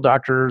Bakersfield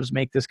doctors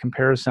make this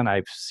comparison.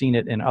 I've seen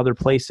it in other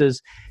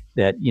places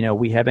that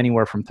we have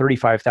anywhere from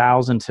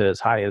 35,000 to as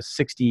high as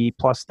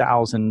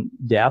 60,000+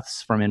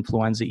 deaths from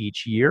influenza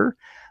each year.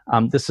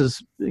 This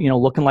is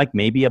looking like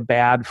maybe a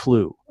bad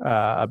flu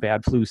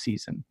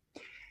season,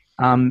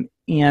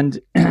 and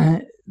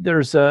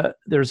there's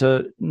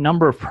a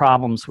number of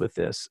problems with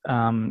this.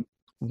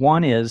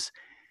 One is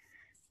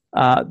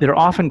they're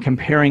often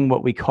comparing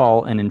what we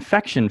call an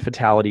infection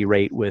fatality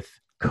rate with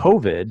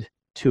COVID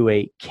to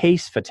a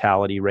case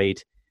fatality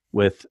rate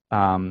with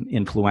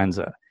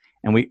influenza,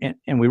 and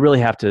we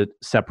really have to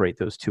separate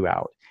those two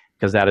out,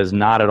 because that is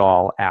not at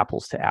all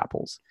apples to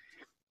apples.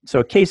 So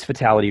a case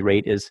fatality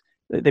rate is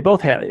they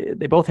both have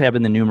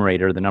in the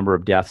numerator the number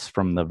of deaths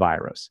from the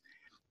virus,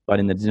 but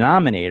in the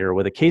denominator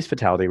with a case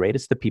fatality rate,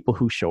 it's the people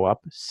who show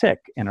up sick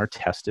and are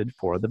tested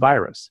for the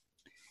virus.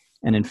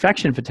 An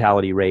infection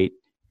fatality rate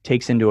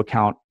takes into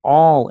account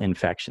all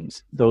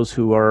infections, those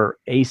who are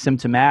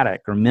asymptomatic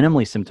or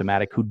minimally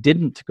symptomatic, who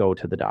didn't go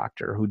to the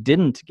doctor, who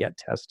didn't get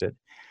tested.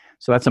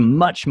 So that's a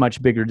much,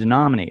 much bigger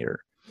denominator.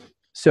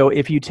 So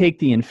if you take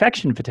the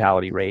infection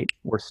fatality rate,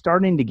 we're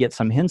starting to get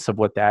some hints of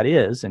what that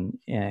is, and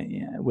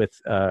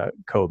with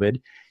COVID,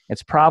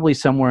 it's probably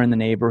somewhere in the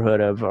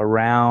neighborhood of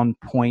around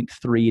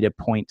 0.3 to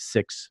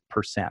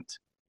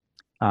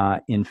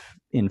 0.6%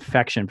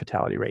 infection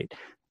fatality rate.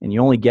 And you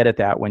only get at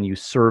that when you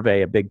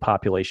survey a big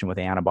population with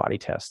antibody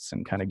tests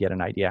and kind of get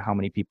an idea how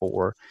many people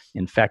were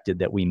infected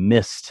that we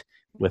missed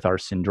with our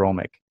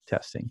syndromic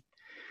testing.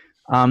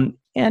 And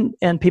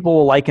people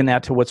will liken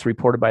that to what's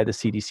reported by the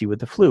CDC with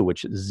the flu,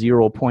 which is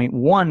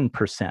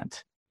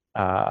 0.1%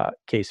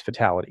 case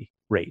fatality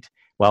rate.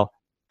 Well,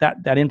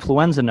 that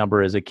influenza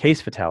number is a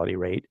case fatality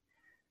rate.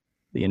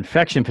 The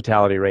infection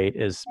fatality rate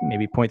is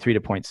maybe 0.3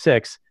 to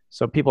 0.6.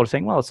 So people are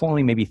saying, well, it's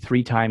only maybe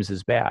 3 times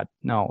as bad.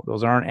 No,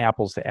 those aren't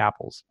apples to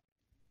apples.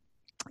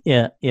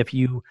 If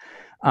you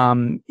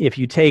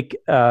take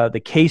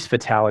the case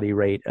fatality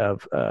rate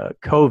of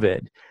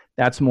COVID,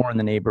 that's more in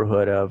the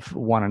neighborhood of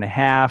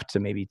 1.5 to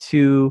maybe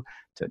 2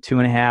 to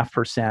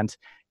 2.5%.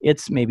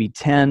 It's maybe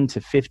 10 to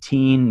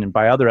 15, and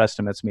by other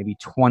estimates, maybe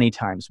 20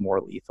 times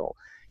more lethal.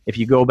 If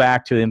you go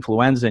back to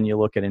influenza and you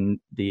look at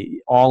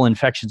all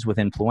infections with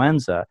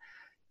influenza,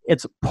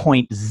 it's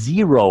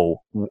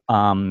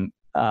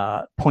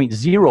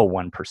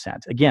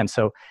 0.01%. Again,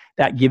 so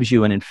that gives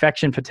you an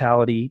infection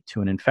fatality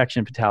to an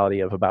infection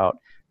fatality of about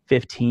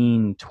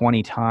 15,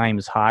 20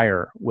 times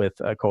higher with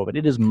COVID.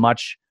 It is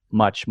much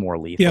more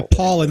lethal. Yeah,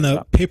 Paul, in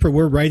the paper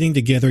we're writing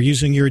together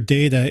using your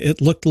data, it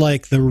looked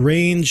like the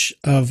range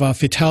of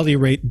fatality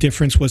rate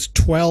difference was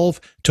 12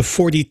 to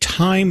 40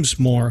 times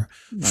more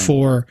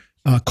for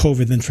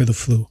COVID than for the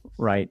flu.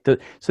 Right.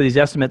 So these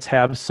estimates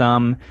have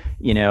some,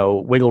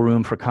 wiggle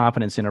room for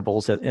confidence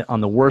intervals. On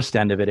the worst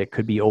end of it, it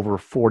could be over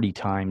 40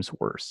 times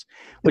worse,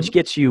 which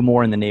gets you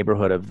more in the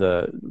neighborhood of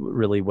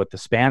what the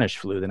Spanish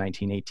flu, the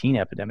 1918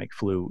 epidemic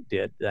flu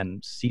did,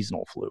 than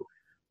seasonal flu.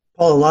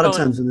 Paul, a lot of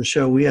times in the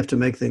show, we have to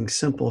make things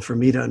simple for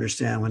me to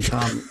understand when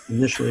Tom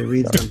initially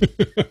reads them.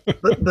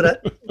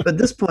 But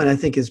this point, I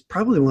think, is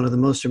probably one of the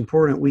most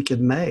important we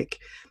could make.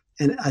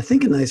 And I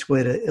think a nice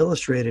way to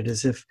illustrate it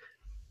is if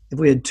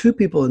we had 2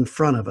 people in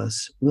front of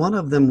us, one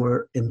of them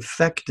were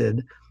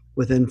infected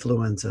with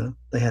influenza,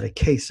 they had a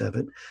case of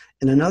it,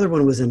 and another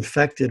one was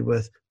infected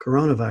with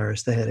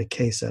coronavirus, they had a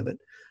case of it.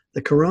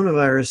 The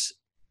coronavirus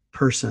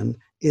person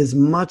is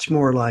much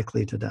more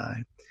likely to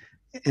die.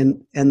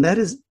 And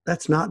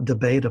that's not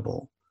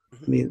debatable. I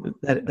mean,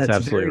 that's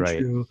absolutely very right.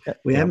 true.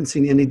 We haven't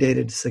seen any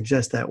data to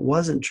suggest that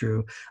wasn't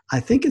true.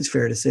 I think it's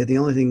fair to say the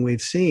only thing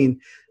we've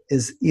seen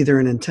is either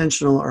an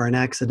intentional or an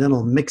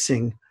accidental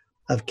mixing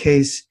of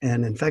case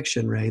and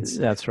infection rates.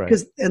 That's right.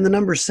 And the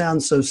numbers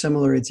sound so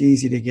similar, it's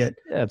easy to get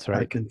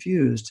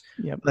confused.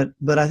 Yep.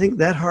 But I think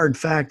that hard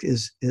fact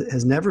has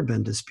never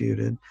been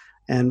disputed.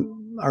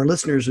 And our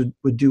listeners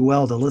would do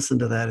well to listen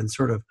to that and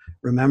sort of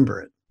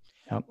remember it.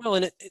 Well,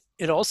 and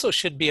it also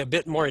should be a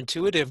bit more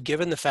intuitive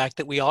given the fact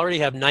that we already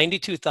have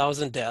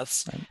 92,000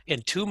 deaths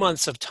in 2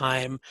 months of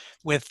time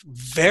with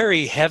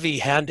very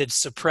heavy-handed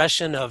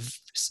suppression of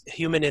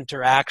human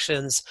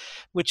interactions,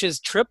 which is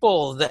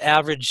triple the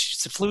average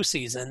flu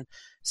season.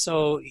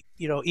 So,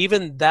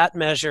 even that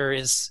measure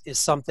is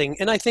something,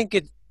 and I think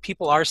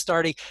people are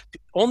starting,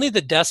 only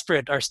the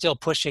desperate are still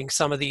pushing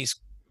some of these,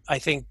 I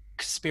think,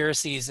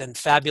 conspiracies and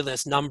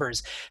fabulous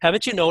numbers.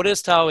 Haven't you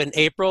noticed how in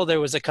April there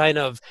was a kind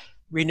of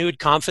renewed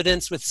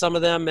confidence with some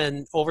of them,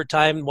 and over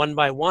time, one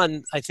by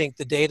one, I think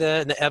the data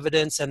and the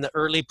evidence and the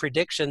early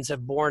predictions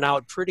have borne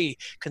out pretty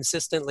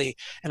consistently,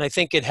 and I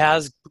think it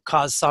has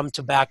caused some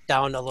to back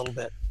down a little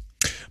bit.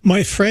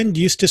 My friend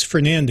Eustace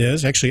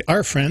Fernandez, actually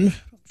our friend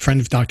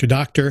of Dr.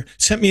 Doctor,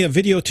 sent me a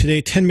video today,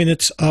 10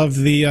 minutes, of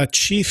the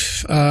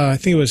chief, I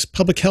think it was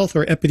public health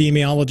or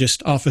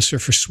epidemiologist officer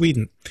for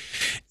Sweden.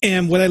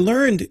 And what I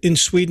learned in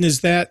Sweden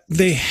is that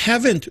they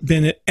haven't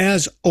been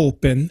as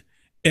open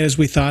as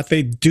we thought.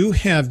 They do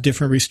have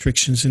different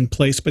restrictions in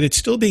place, but it's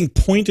still being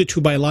pointed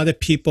to by a lot of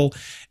people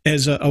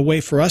as a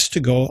way for us to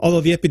go. Although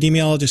the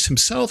epidemiologist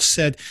himself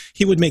said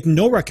he would make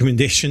no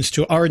recommendations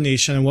to our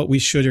nation on what we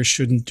should or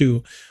shouldn't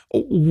do.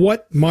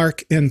 What,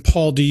 Mark and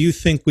Paul, do you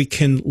think we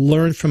can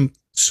learn from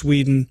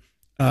Sweden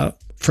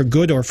for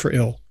good or for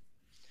ill?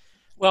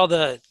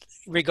 Well,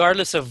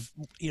 regardless of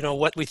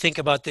what we think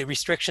about the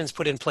restrictions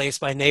put in place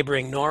by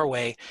neighboring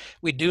Norway,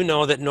 we do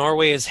know that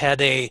Norway has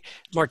had a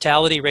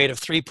mortality rate of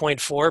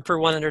 3.4 per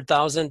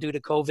 100,000 due to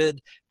COVID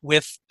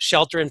with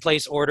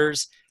shelter-in-place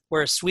orders,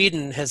 whereas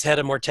Sweden has had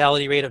a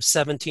mortality rate of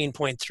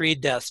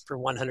 17.3 deaths per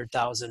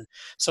 100,000.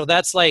 So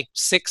that's like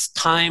 6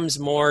 times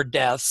more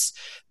deaths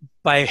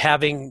by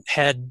having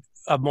had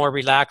a more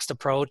relaxed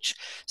approach.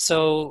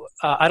 So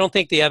I don't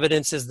think the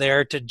evidence is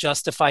there to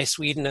justify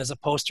Sweden as a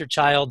poster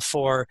child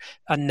for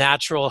a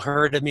natural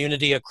herd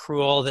immunity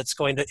accrual that's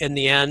going to, in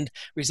the end,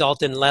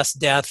 result in less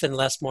death and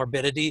less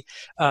morbidity.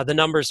 The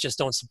numbers just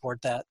don't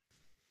support that.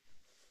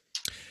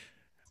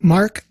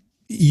 Mark,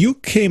 you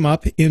came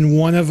up in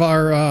one of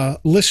our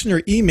listener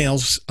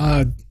emails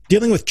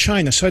dealing with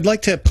China. So I'd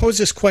like to pose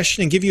this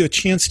question and give you a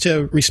chance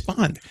to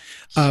respond.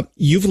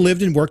 You've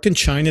lived and worked in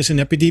China as an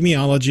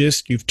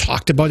epidemiologist. You've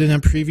talked about it on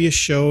previous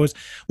shows.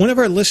 One of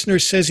our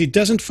listeners says he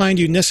doesn't find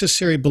you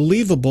necessarily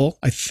believable,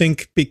 I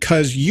think,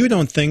 because you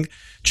don't think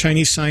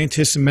Chinese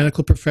scientists and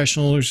medical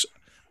professionals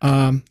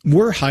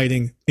were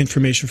hiding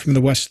information from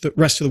the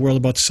rest of the world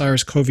about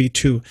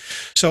SARS-CoV-2.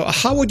 So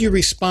how would you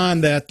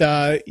respond that,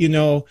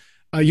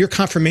 your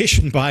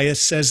confirmation bias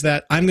says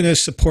that I'm going to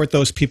support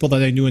those people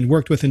that I knew and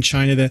worked with in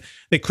China, that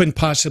they couldn't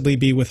possibly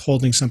be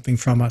withholding something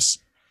from us?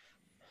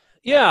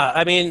 Yeah,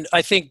 I mean,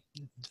 I think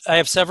I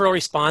have several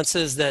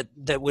responses that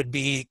would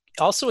be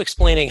also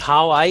explaining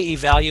how I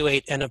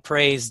evaluate and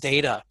appraise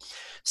data.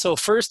 So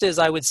first is,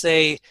 I would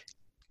say,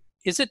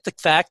 is it the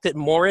fact that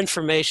more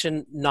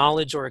information,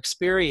 knowledge, or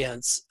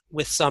experience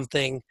with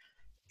something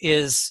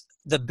is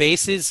the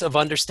basis of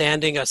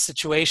understanding a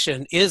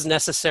situation is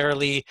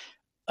necessarily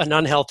an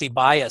unhealthy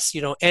bias?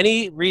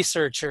 Any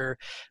researcher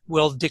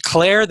will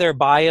declare their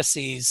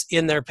biases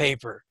in their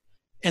paper,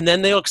 and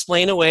then they'll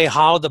explain away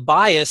how the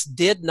bias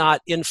did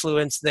not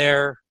influence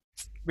their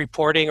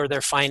reporting or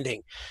their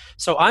finding.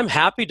 So I'm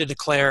happy to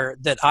declare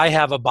that I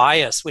have a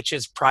bias, which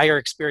is prior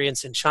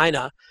experience in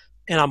China.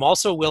 And I'm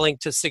also willing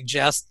to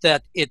suggest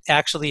that it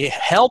actually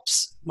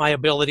helps my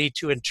ability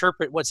to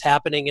interpret what's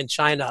happening in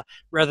China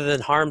rather than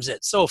harms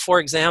it. So, for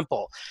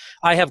example,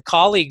 I have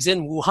colleagues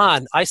in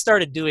Wuhan. I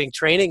started doing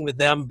training with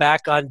them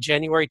back on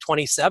January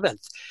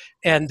 27th.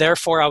 And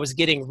therefore, I was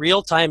getting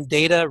real-time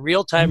data,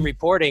 real-time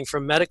reporting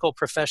from medical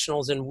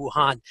professionals in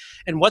Wuhan.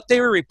 And what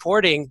they were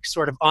reporting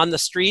sort of on the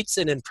streets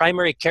and in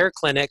primary care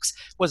clinics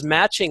was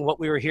matching what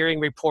we were hearing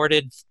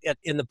reported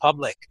in the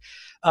public.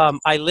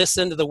 I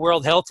listened to the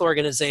World Health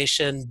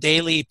Organization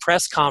daily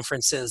press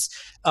conferences,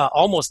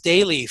 almost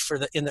daily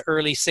in the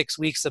early 6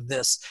 weeks of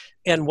this.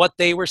 And what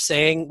they were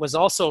saying was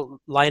also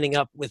lining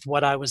up with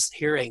what I was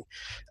hearing.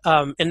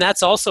 And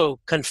that's also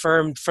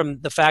confirmed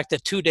from the fact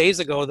that 2 days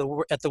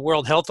ago at the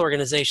World Health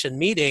Organization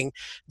meeting,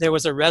 there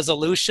was a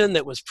resolution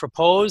that was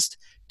proposed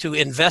to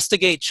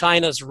investigate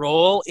China's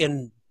role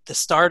in the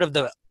start of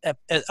the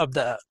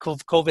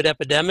COVID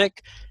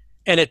epidemic,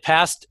 and it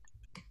passed,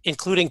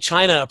 including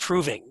China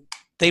approving.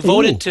 They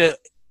voted to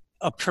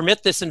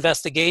permit this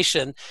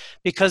investigation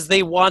because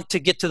they want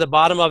to get to the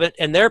bottom of it,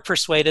 and they're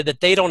persuaded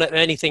that they don't have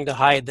anything to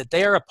hide, that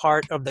they are a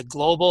part of the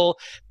global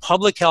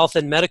public health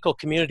and medical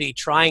community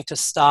trying to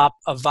stop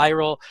a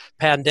viral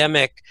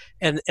pandemic,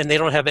 and they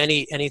don't have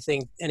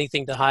anything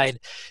to hide.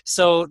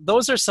 So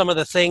those are some of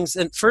the things.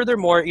 And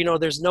furthermore,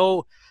 there's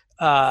no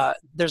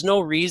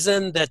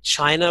reason that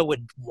China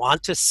would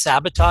want to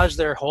sabotage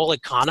their whole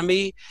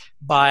economy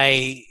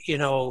by,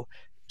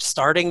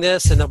 starting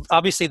this. And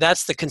obviously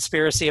that's the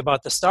conspiracy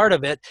about the start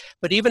of it.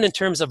 But even in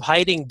terms of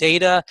hiding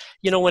data,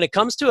 when it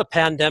comes to a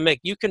pandemic,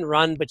 you can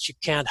run, but you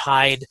can't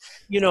hide.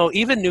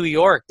 Even New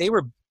York, they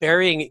were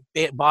burying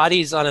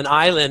bodies on an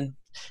island.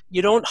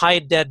 You don't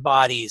hide dead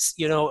bodies.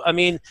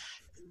 The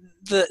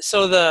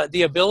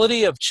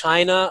ability of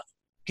China,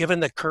 given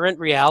the current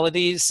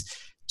realities,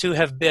 to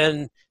have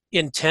been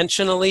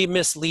intentionally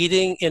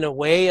misleading in a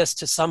way as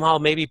to somehow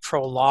maybe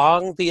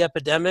prolong the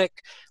epidemic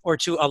or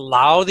to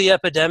allow the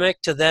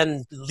epidemic to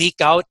then leak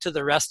out to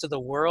the rest of the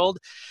world,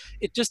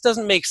 it just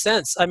doesn't make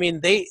sense. I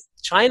mean,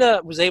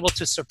 China was able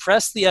to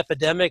suppress the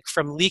epidemic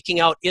from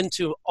leaking out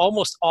into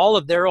almost all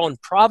of their own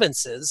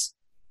provinces,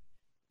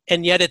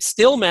 and yet it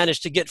still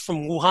managed to get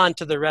from Wuhan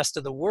to the rest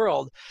of the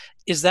world.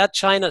 Is that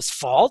China's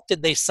fault?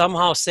 Did they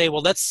somehow say,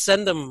 well, let's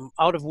send them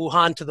out of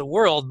Wuhan to the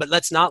world, but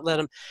let's not let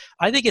them?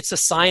 I think it's a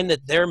sign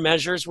that their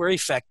measures were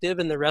effective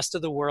and the rest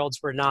of the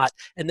world's were not.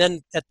 And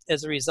then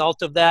as a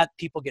result of that,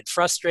 people get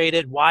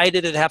frustrated. Why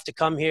did it have to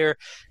come here?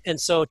 And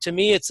so to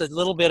me, it's a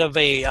little bit of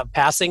a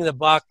passing the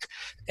buck.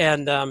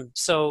 And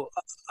so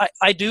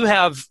I do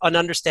have an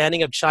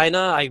understanding of China.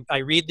 I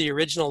read the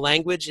original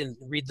language and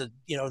read the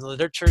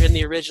literature in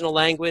the original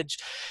language.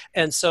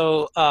 And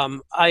so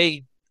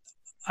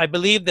I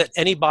believe that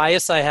any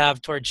bias I have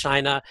toward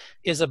China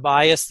is a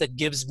bias that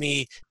gives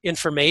me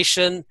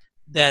information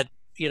that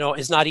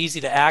is not easy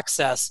to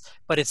access,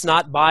 but it's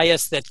not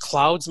bias that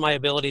clouds my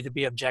ability to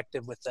be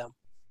objective with them.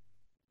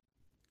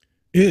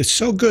 It is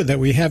so good that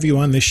we have you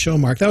on this show,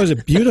 Mark. That was a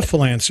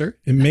beautiful answer.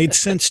 It made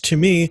sense to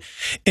me.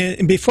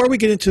 And before we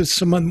get into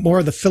some more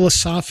of the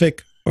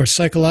philosophic or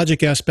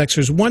psychologic aspects,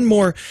 there's one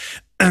more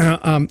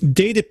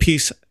data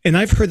piece, and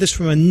I've heard this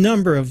from a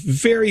number of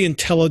very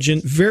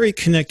intelligent, very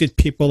connected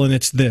people, and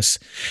it's this,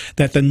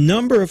 that the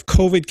number of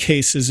COVID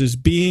cases is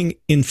being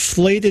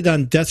inflated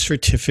on death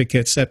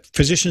certificates, that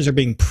physicians are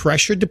being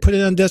pressured to put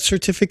it on death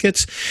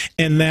certificates,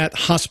 and that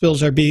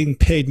hospitals are being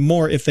paid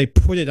more if they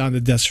put it on the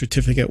death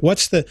certificate.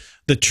 What's the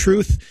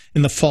truth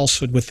and the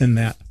falsehood within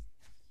that?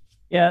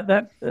 Yeah,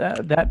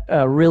 that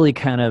really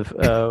kind of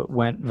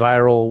went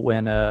viral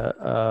when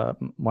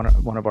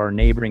one of our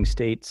neighboring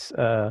states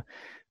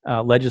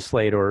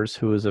legislators,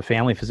 who is a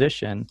family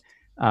physician,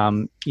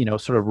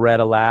 sort of read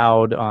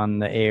aloud on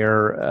the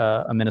air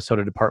a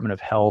Minnesota Department of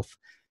Health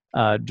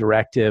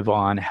directive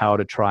on how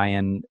to try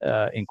and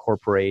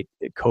incorporate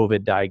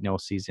COVID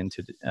diagnoses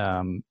into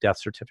death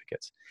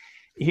certificates.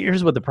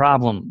 Here's what the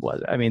problem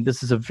was. I mean,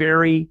 this is a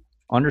very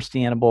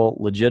understandable,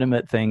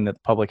 legitimate thing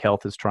that public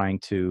health is trying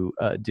to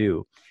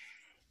do.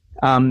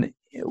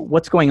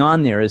 What's going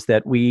on there is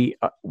that we're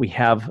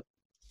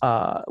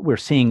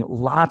seeing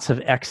lots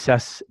of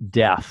excess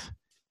death.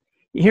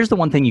 Here's the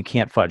one thing you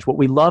can't fudge. What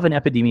we love in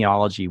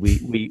epidemiology,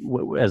 we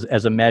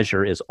as a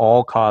measure, is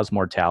all-cause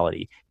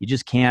mortality. You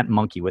just can't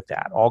monkey with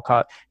that.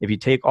 If you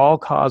take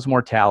all-cause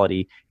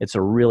mortality, it's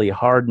a really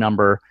hard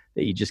number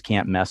that you just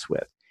can't mess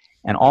with.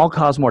 And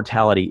all-cause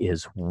mortality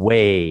is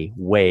way,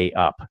 way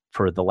up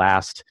for the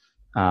last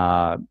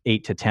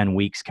 8 to 10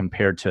 weeks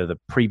compared to the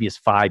previous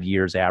 5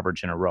 years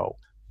average in a row.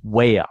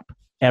 Way up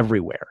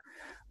everywhere.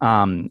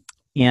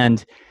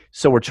 And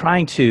so we're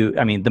trying to,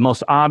 the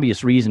most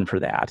obvious reason for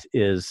that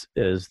is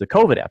the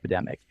COVID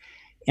epidemic.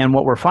 And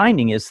what we're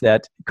finding is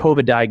that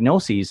COVID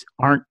diagnoses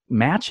aren't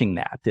matching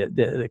that.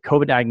 The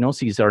COVID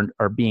diagnoses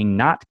are being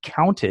not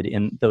counted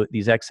in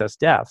these excess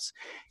deaths.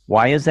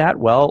 Why is that?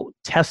 Well,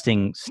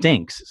 testing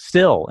stinks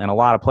still in a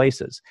lot of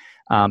places.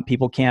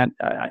 People can't,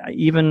 I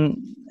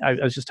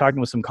was just talking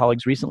with some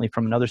colleagues recently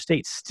from another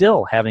state,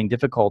 still having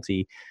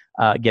difficulty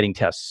getting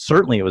tests.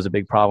 Certainly it was a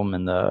big problem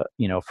in the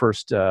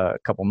first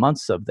couple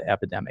months of the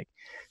epidemic.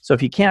 So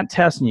if you can't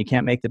test and you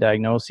can't make the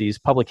diagnoses,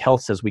 public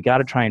health says we got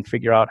to try and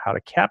figure out how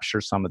to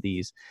capture some of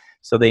these.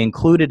 So they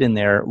included in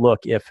there, look,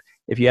 if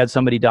you had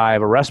somebody die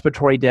of a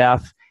respiratory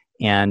death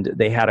and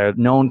they had a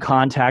known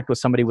contact with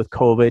somebody with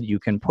COVID, you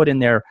can put in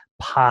there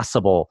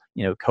possible,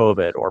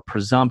 COVID or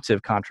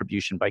presumptive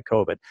contribution by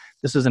COVID.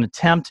 This is an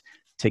attempt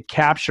to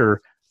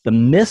capture the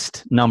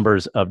missed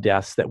numbers of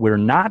deaths that we're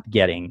not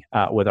getting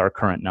with our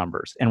current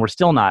numbers, and we're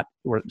still not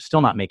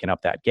making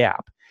up that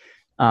gap.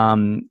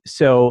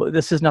 So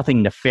this is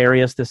nothing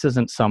nefarious. This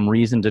isn't some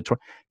reason to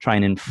try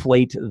and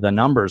inflate the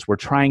numbers. We're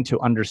trying to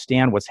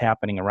understand what's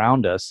happening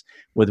around us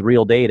with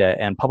real data,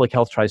 and public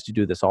health tries to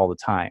do this all the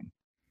time.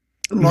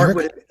 Mark,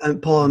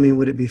 Paul,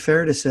 would it be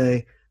fair to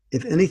say,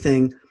 if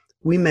anything,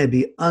 we may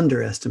be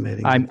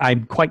underestimating?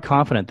 I'm quite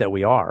confident that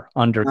we are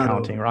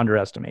undercounting or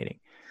underestimating.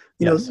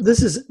 Yes.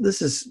 This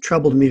has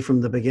troubled me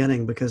from the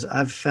beginning, because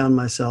I've found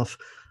myself,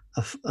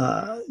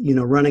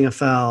 running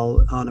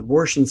afoul on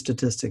abortion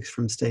statistics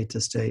from state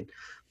to state,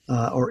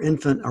 or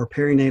infant or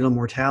perinatal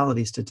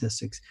mortality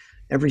statistics.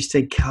 Every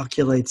state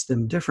calculates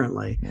them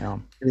differently,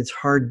 and it's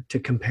hard to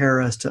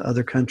compare us to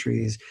other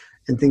countries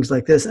and things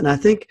like this. And I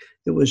think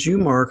it was you,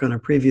 Mark, on a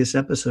previous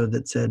episode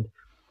that said,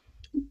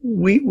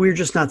 we're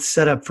just not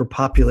set up for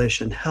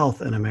population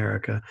health in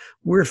America.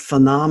 We're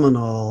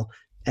phenomenal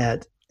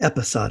at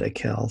episodic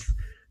health,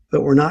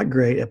 but we're not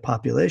great at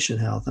population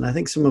health. And I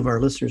think some of our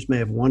listeners may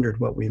have wondered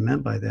what we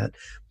meant by that.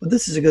 But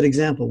this is a good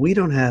example. We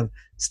don't have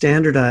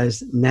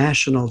standardized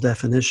national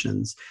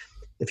definitions.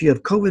 If you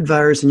have COVID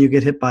virus and you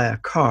get hit by a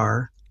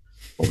car,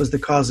 what was the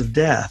cause of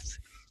death?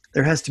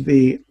 There has to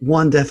be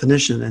one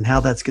definition and how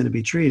that's going to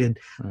be treated.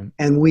 Right.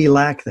 And we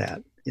lack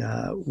that.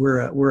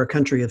 We're a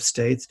country of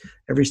states.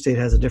 Every state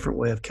has a different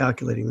way of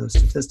calculating those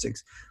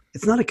statistics.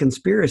 It's not a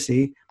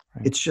conspiracy.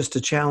 Right. It's just a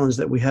challenge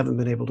that we haven't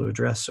been able to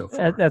address so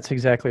far. That's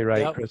exactly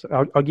right, yep. Chris.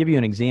 I'll give you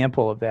an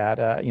example of that.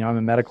 I'm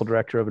a medical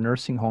director of a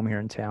nursing home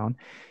here in town,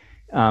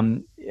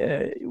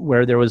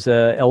 where there was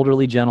an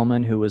elderly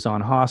gentleman who was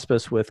on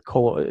hospice with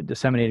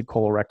disseminated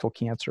colorectal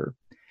cancer.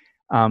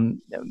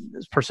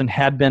 This person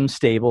had been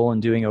stable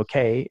and doing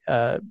okay,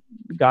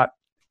 got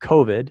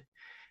COVID,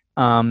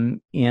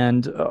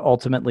 and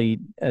ultimately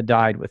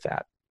died with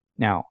that.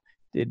 Now,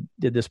 did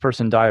this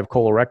person die of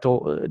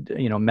colorectal,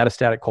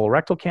 metastatic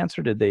colorectal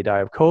cancer? Did they die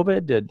of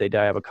COVID? Did they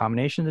die of a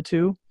combination of the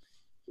two?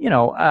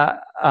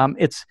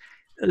 It's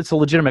a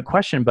legitimate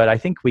question, but I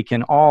think we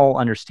can all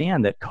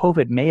understand that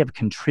COVID may have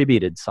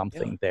contributed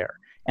something there,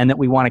 and that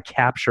we want to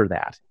capture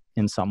that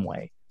in some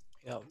way.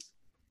 Yeah.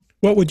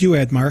 What would you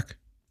add, Mark?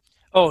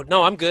 Oh,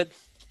 no, I'm good.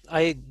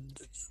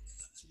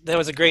 That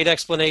was a great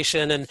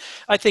explanation. And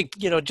I think,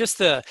 just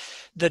the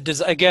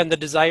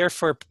desire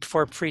for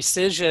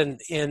precision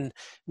in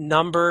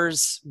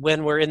numbers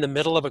when we're in the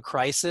middle of a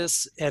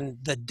crisis, and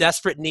the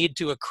desperate need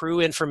to accrue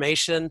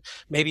information,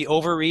 maybe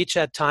overreach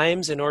at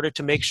times in order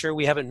to make sure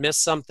we haven't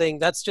missed something.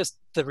 That's just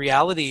the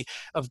reality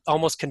of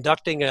almost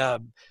conducting a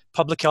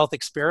public health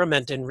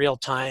experiment in real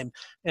time.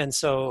 And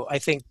so I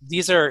think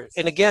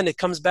and again, it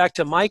comes back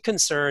to my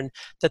concern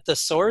that the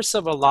source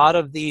of a lot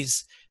of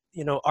these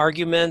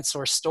arguments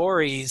or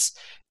stories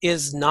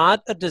is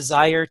not a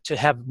desire to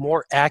have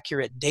more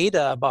accurate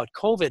data about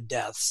COVID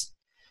deaths.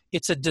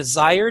 It's a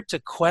desire to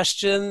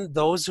question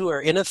those who are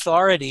in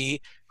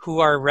authority, who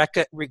are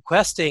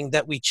requesting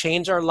that we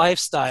change our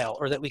lifestyle,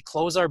 or that we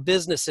close our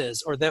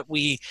businesses, or that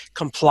we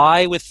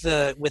comply with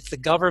the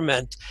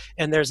government.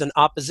 And there's an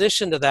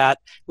opposition to that,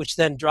 which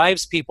then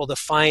drives people to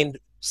find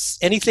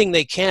anything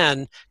they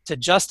can to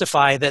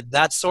justify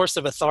that source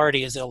of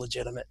authority is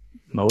illegitimate.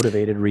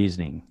 Motivated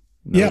reasoning.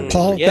 Yeah,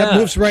 Paul, that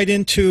moves right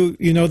into,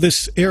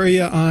 this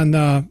area on,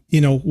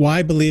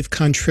 why believe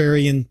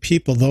contrarian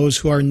people, those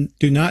who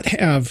do not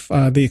have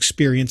the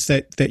experience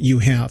that you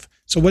have.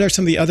 So what are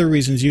some of the other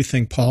reasons you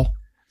think, Paul?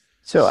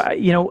 So,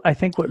 I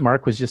think what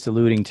Mark was just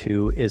alluding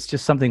to is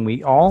just something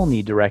we all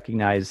need to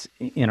recognize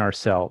in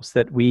ourselves,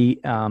 that we,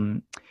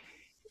 I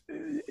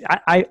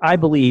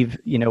believe,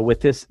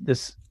 with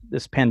this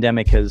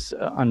pandemic has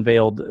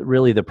unveiled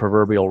really the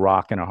proverbial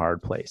rock in a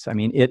hard place. I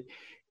mean, it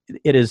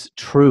is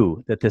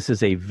true that this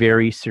is a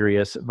very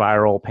serious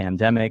viral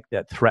pandemic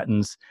that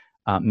threatens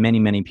many,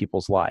 many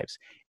people's lives.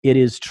 It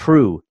is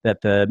true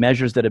that the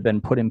measures that have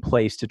been put in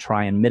place to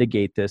try and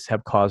mitigate this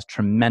have caused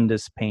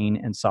tremendous pain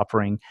and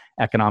suffering,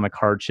 economic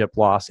hardship,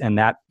 loss, and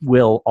that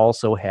will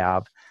also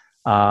have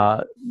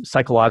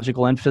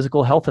psychological and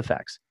physical health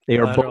effects. They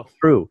are both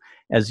true.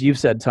 As you've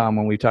said, Tom,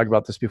 when we've talked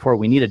about this before,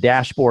 we need a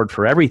dashboard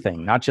for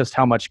everything, not just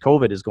how much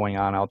COVID is going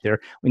on out there.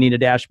 We need a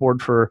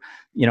dashboard for,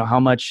 how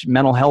much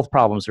mental health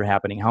problems are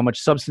happening, how much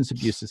substance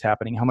abuse is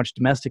happening, how much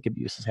domestic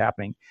abuse is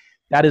happening.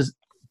 That is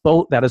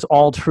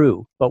all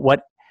true. But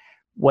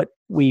what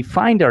we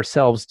find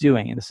ourselves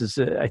doing, and this is,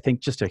 I think,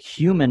 just a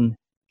human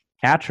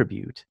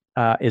attribute,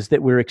 is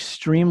that we're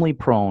extremely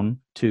prone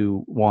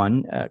to,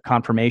 one,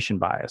 confirmation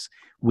bias.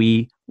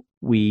 We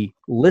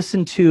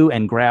listen to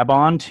and grab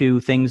onto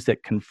things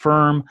that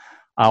confirm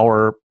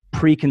our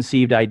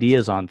preconceived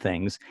ideas on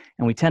things,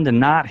 and we tend to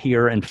not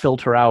hear and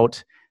filter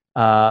out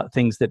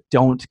things that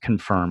don't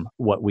confirm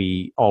what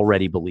we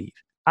already believe.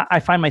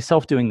 I find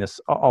myself doing this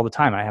all the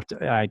time. I have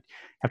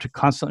to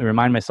constantly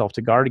remind myself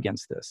to guard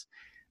against this.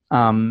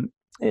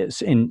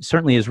 And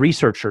certainly as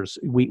researchers,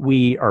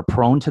 we are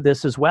prone to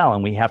this as well,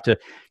 and we have to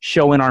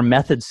show in our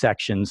methods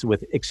sections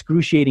with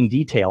excruciating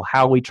detail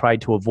how we try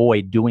to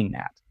avoid doing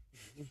that.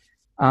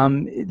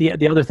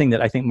 The other thing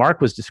that I think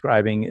Mark was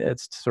describing,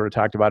 it's sort of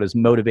talked about, is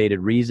motivated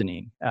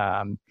reasoning.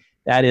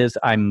 That is,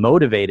 I'm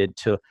motivated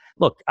to,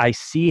 look, I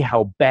see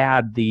how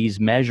bad these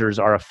measures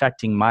are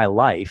affecting my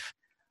life.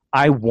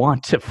 I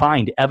want to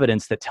find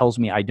evidence that tells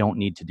me I don't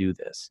need to do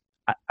this.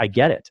 I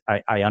get it.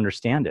 I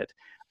understand it.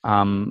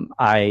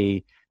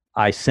 I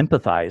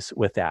sympathize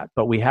with that,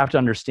 but we have to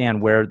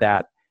understand where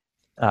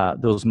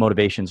those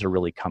motivations are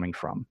really coming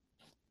from.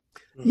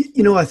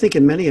 I think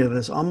in many of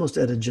us, almost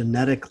at a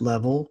genetic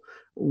level,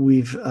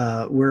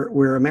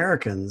 we're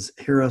Americans.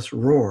 Hear us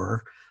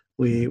roar.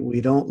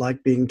 We don't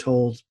like being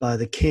told by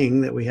the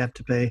king that we have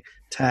to pay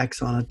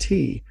tax on a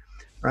tea,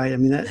 right? I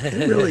mean,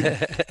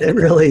 it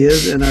really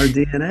is in our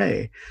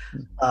DNA.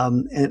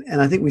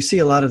 And I think we see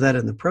a lot of that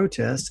in the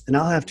protests. And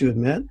I'll have to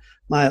admit,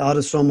 my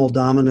autosomal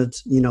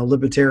dominant,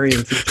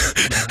 libertarian feature,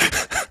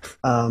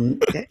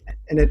 and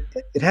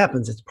it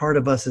happens. It's part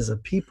of us as a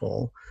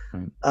people.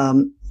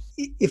 Right.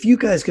 If you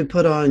guys could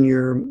put on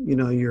your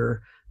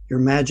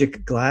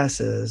magic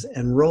glasses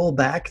and roll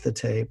back the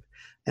tape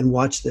and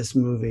watch this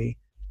movie,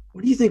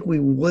 what do you think we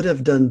would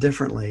have done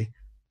differently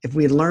if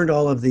we had learned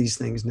all of these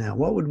things now?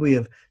 What would we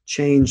have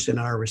changed in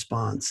our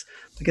response?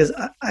 Because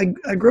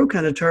I grow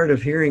kind of tired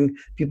of hearing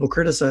people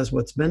criticize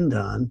what's been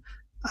done.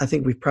 I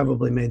think we've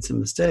probably made some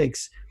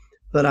mistakes,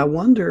 but I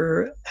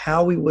wonder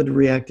how we would have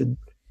reacted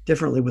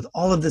differently with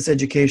all of this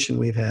education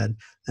we've had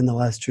in the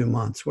last 2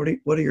 months. What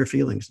are your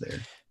feelings there?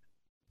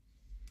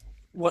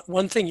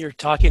 One thing you're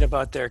talking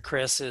about there,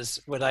 Chris,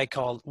 is what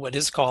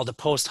is called a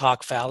post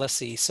hoc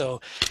fallacy.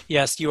 So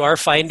yes, you are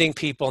finding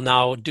people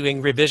now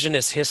doing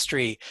revisionist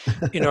history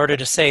in order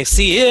to say,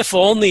 see, if,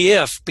 only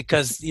if,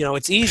 because,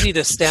 it's easy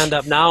to stand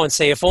up now and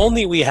say, if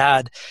only we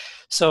had.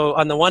 So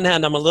on the one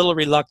hand, I'm a little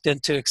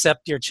reluctant to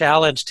accept your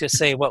challenge to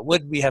say, what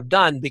would we have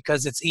done?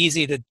 Because it's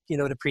easy to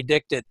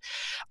predict it.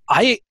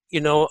 I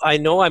know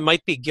I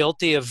might be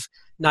guilty of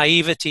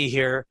naivety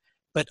here,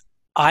 but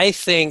I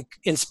think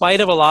in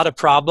spite of a lot of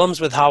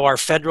problems with how our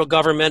federal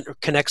government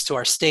connects to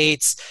our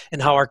states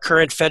and how our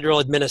current federal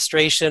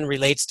administration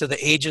relates to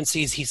the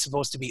agencies he's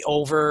supposed to be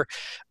over,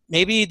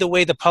 maybe the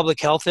way the public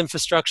health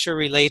infrastructure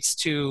relates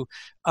to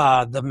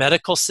the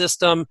medical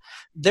system,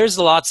 there's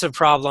lots of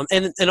problems.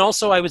 And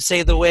also I would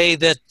say the way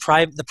that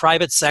the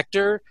private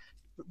sector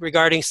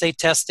regarding state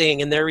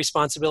testing and their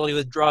responsibility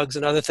with drugs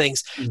and other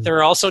things, there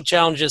are also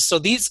challenges. So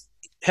these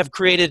have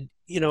created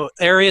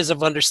areas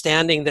of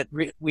understanding that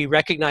we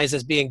recognize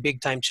as being big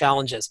time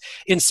challenges.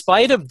 In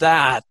spite of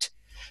that,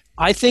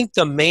 I think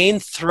the main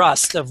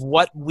thrust of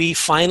what we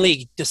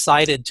finally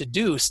decided to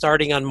do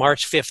starting on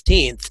March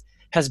 15th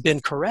has been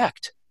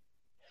correct.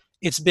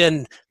 It's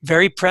been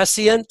very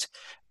prescient.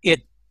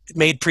 It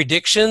made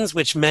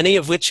predictions, many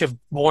of which have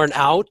borne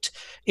out.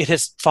 It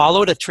has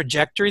followed a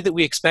trajectory that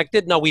we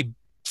expected. Now, we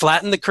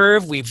flattened the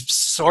curve. We've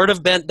sort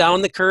of bent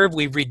down the curve.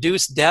 We've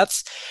reduced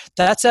deaths.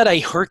 That's at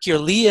a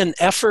Herculean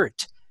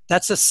effort.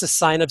 That's a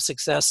sign of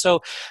success.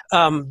 So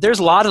there's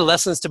a lot of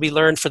lessons to be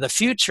learned for the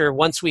future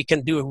once we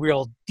can do a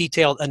real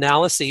detailed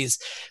analyses.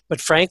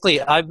 But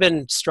frankly, I've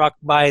been struck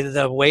by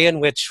the way in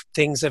which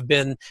things have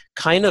been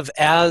kind of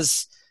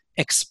as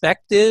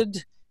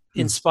expected,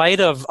 in spite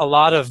of a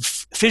lot of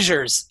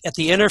fissures at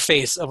the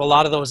interface of a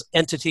lot of those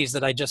entities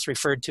that I just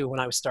referred to when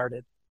I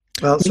started.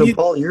 Well, so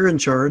Paul, you're in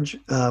charge.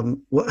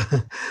 What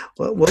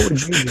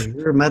would you do?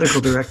 You're a medical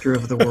director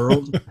of the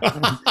world.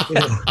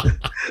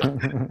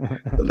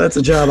 That's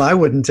a job I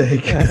wouldn't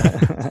take.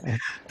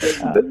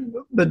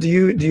 but do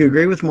you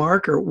agree with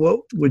Mark, or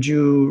what would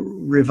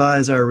you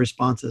revise our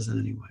responses in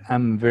any way?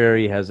 I'm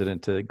very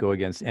hesitant to go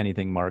against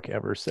anything Mark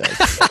ever says.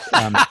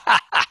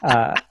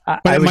 But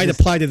it might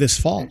apply to this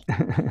fall.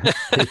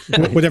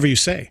 Whatever you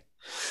say.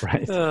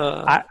 Right.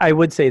 I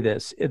would say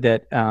this,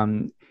 that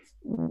on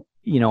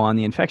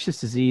the infectious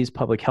disease,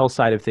 public health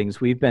side of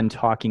things, we've been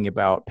talking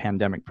about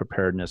pandemic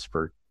preparedness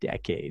for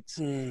decades.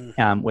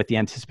 With the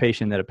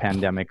anticipation that a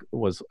pandemic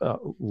was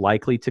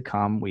likely to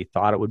come. We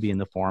thought it would be in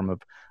the form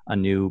of a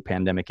new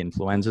pandemic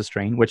influenza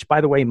strain, which, by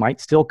the way,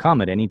 might still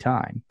come at any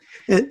time.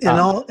 In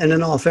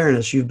all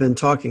fairness, you've been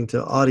talking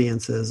to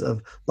audiences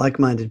of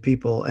like-minded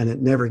people, and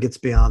it never gets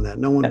beyond that.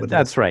 No one would.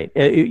 That's right.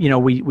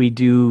 We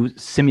do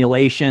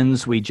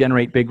simulations. We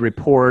generate big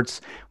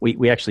reports.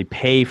 We actually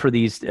pay for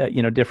these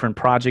different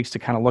projects to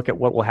kind of look at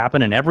what will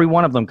happen, and every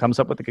one of them comes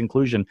up with the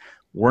conclusion: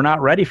 we're not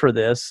ready for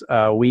this.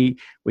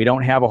 We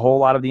don't have a whole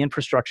lot of the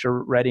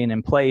infrastructure ready and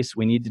in place.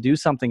 We need to do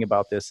something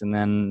about this. And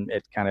then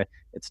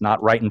it's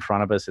not right in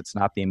front of us. It's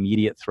not the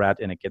immediate threat,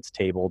 and it gets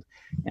tabled.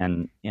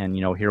 And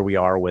here we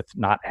are with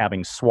not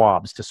having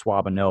swabs to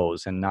swab a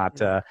nose, and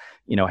not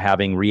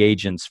having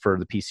reagents for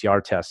the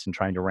PCR tests, and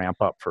trying to ramp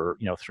up for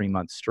 3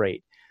 months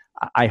straight.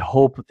 I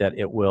hope that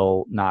it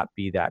will not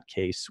be that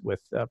case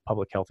with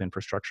public health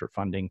infrastructure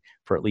funding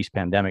for at least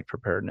pandemic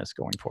preparedness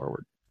going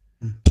forward.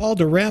 Paul,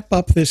 to wrap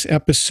up this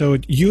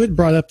episode, you had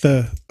brought up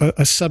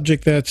a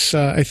subject that's,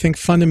 I think,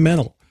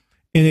 fundamental.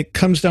 And it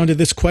comes down to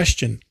this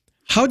question.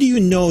 How do you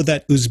know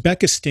that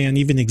Uzbekistan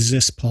even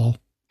exists, Paul?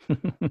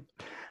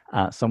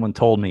 Someone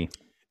told me.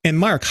 And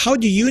Mark, how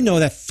do you know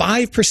that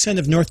 5%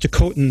 of North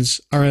Dakotans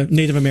are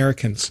Native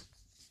Americans?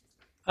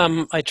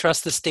 I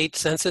trust the state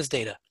census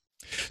data.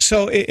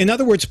 So in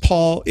other words,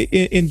 Paul,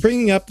 in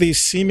bringing up these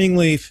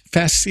seemingly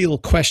facile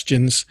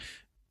questions,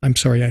 I'm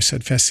sorry, I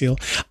said facile.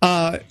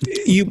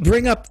 You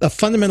bring up a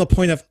fundamental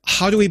point of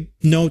how do we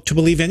know to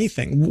believe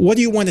anything? What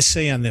do you want to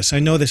say on this? I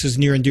know this is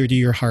near and dear to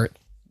your heart.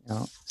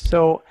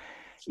 So,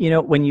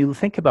 when you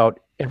think about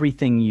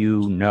everything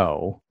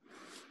even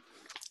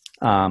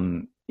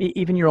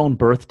your own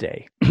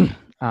birthday,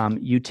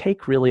 you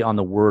take really on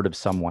the word of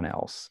someone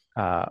else.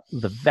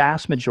 The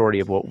vast majority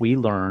of what we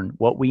learn,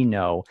 what we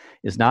know,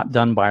 is not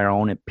done by our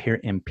own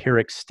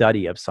empiric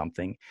study of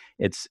something.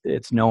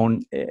 It's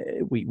known.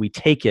 We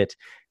take it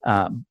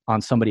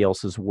on somebody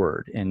else's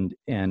word,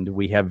 and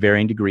we have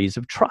varying degrees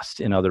of trust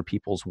in other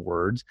people's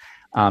words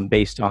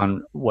based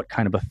on what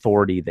kind of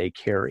authority they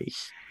carry.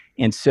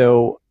 And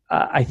so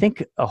I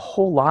think a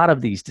whole lot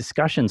of these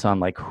discussions on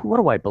what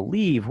do I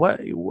believe,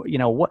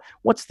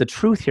 what's the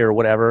truth here, or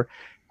whatever,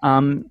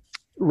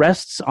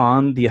 rests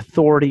on the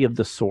authority of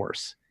the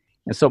source.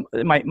 And so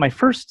my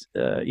first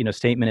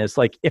statement is,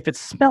 if it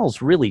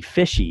smells really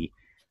fishy,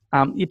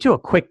 you do a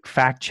quick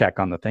fact check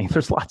on the thing.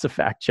 There's lots of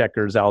fact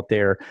checkers out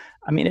there.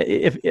 I mean,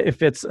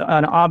 if it's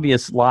an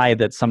obvious lie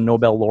that some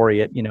Nobel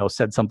laureate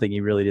said something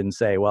he really didn't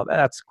say, well,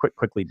 that's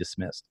quickly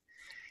dismissed.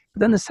 But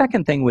then the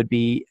second thing would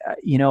be,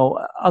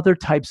 other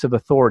types of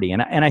authority.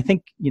 And I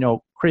think,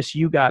 Chris,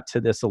 you got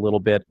to this a little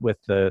bit with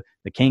the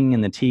king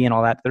and the tea and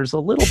all that. There's a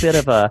little bit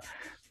of an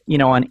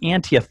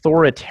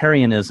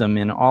anti-authoritarianism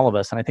in all of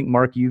us. And I think,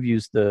 Mark, you've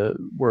used the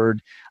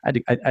word, I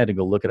had to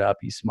go look it up.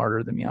 He's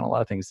smarter than me on a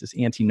lot of things. This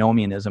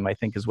antinomianism, I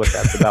think, is what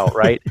that's about,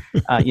 right?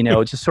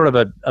 Just sort of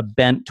a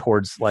bent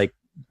towards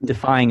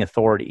defying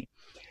authority.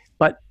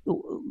 But,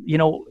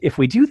 if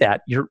we do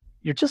that,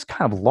 you're just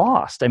kind of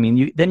lost. I mean,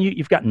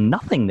 you've got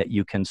nothing that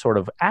you can sort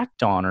of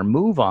act on or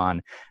move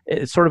on.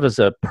 It's sort of as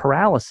a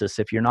paralysis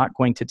if you're not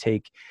going to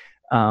take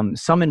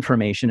some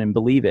information and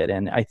believe it.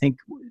 And I think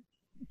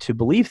to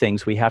believe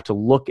things, we have to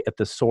look at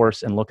the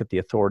source and look at the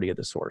authority of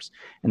the source.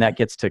 And that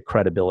gets to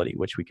credibility,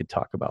 which we could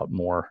talk about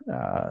more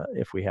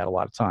if we had a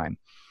lot of time.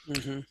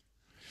 Mm-hmm.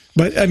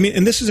 But I mean,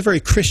 and this is a very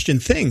Christian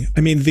thing.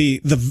 I mean,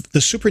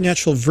 the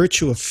supernatural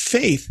virtue of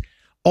faith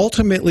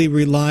ultimately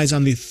relies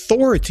on the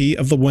authority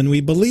of the one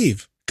we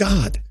believe,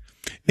 God.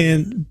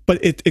 But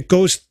it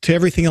goes to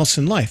everything else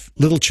in life.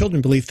 Little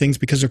children believe things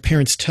because their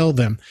parents tell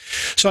them.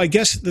 So I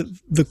guess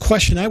the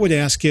question I would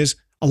ask is,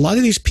 a lot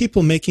of these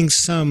people making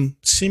some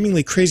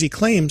seemingly crazy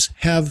claims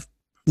have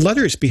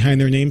letters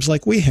behind their names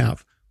like we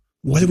have.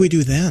 What do we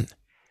do then?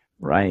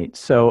 Right.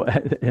 So,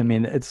 I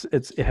mean,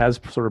 it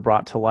has sort of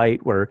brought to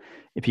light where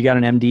if you got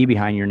an MD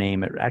behind your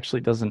name, it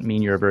actually doesn't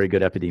mean you're a very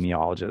good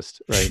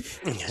epidemiologist, right?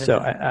 So,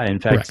 in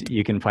fact, correct,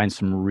 you can find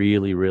some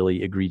really,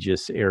 really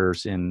egregious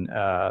errors in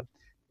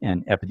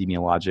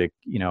epidemiologic,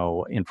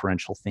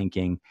 inferential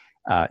thinking,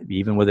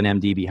 even with an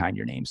MD behind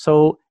your name.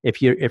 So,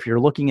 if you're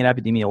looking at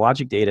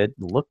epidemiologic data,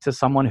 look to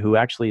someone who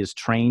actually is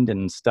trained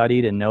and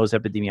studied and knows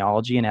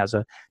epidemiology and has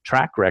a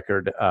track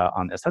record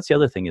on this. That's the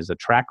other thing, is a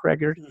track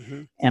record.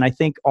 Mm-hmm. And I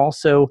think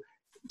also,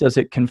 does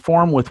it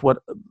conform with what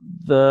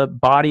the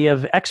body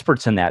of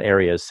experts in that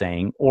area is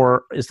saying,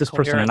 or is this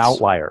person an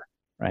outlier,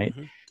 right?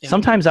 Mm-hmm. Yeah.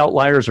 Sometimes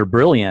outliers are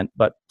brilliant,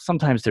 but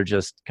sometimes they're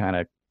just kind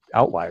of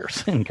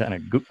outliers and kind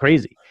of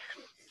crazy.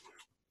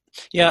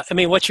 Yeah, I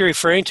mean, what you're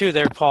referring to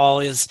there, Paul,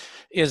 is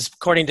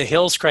according to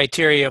Hill's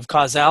criteria of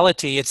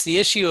causality, it's the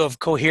issue of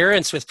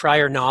coherence with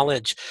prior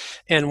knowledge.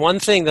 And one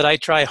thing that I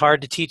try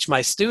hard to teach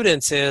my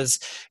students is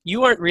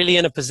you aren't really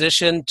in a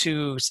position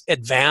to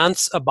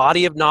advance a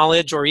body of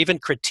knowledge or even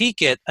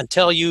critique it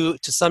until you,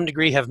 to some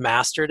degree, have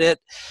mastered it.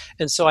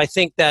 And so I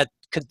think that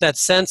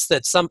sense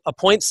that a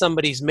point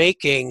somebody's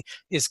making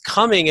is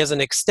coming as an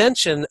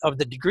extension of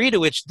the degree to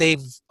which they've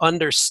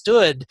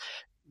understood,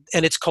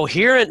 and it's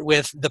coherent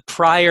with the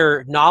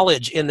prior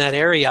knowledge in that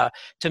area,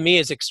 to me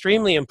is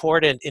extremely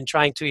important in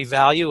trying to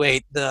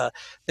evaluate the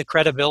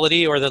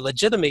credibility or the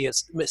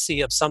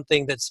legitimacy of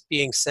something that's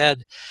being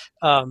said.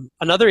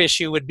 Another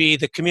issue would be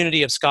the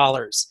community of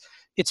scholars.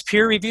 It's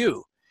peer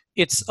review.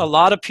 It's a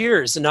lot of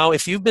peers. Now,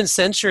 if you've been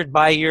censured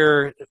by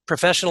your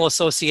professional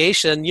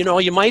association,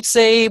 you might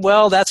say,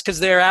 well, that's because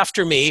they're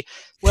after me.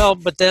 Well,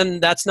 but then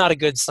that's not a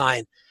good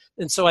sign.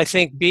 And so I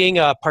think being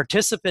a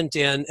participant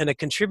in and a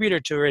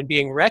contributor to and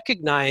being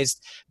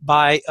recognized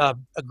by a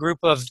group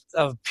of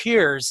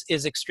peers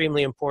is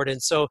extremely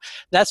important. So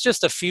that's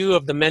just a few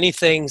of the many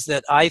things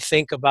that I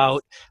think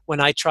about when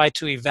I try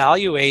to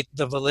evaluate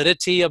the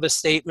validity of a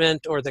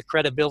statement or the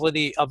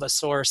credibility of a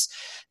source.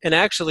 And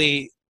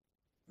actually,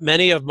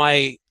 many of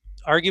my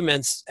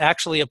arguments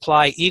actually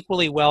apply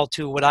equally well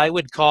to what I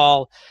would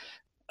call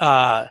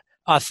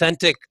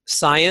authentic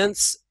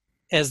science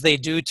as they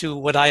do to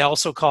what I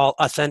also call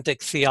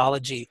authentic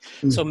theology.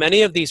 Mm. So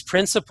many of these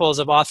principles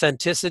of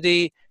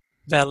authenticity,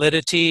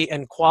 validity,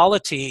 and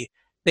quality,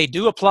 they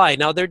do apply.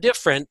 Now they're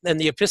different,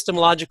 and the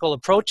epistemological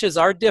approaches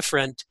are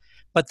different,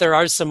 but there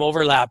are some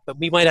overlap. But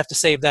we might have to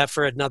save that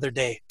for another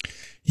day.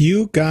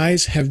 You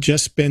guys have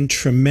just been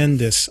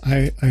tremendous.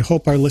 I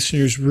hope our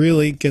listeners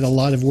really get a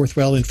lot of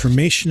worthwhile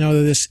information out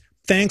of this.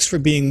 Thanks for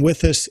being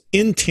with us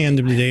in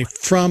tandem today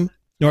from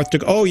North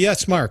Dakota. Oh,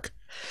 yes, Mark.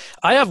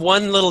 I have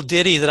one little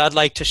ditty that I'd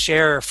like to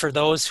share for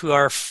those who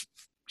are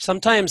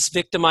sometimes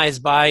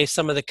victimized by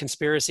some of the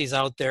conspiracies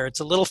out there. It's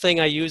a little thing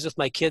I use with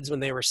my kids when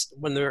they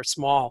were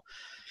small.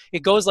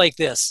 It goes like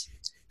this: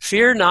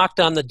 fear knocked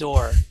on the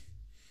door.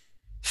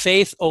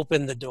 Faith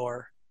opened the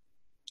door.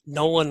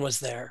 No one was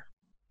there.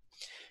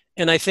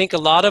 And I think a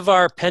lot of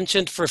our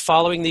penchant for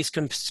following these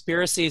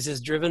conspiracies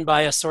is driven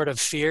by a sort of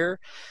fear.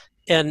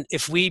 And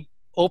if we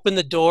open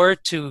the door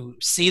to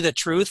see the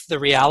truth, the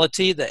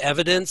reality, the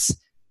evidence,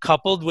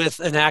 coupled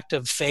with an act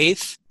of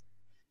faith,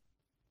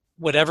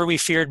 whatever we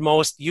feared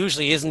most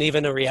usually isn't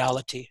even a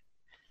reality.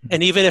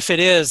 And even if it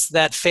is,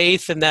 that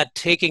faith and that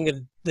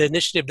taking the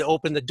initiative to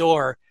open the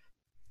door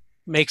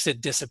makes it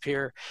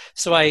disappear.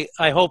 So I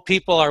hope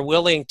people are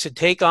willing to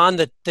take on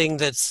the thing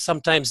that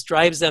sometimes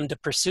drives them to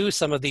pursue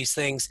some of these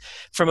things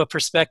from a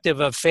perspective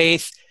of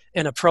faith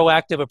and a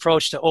proactive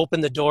approach to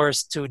open the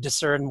doors to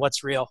discern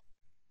what's real.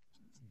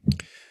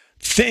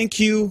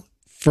 Thank you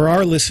for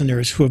our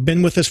listeners who have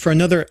been with us for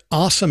another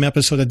awesome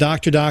episode of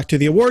Dr. Doctor,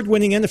 the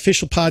award-winning and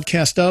official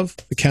podcast of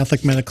the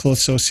Catholic Medical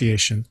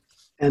Association.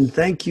 And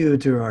thank you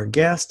to our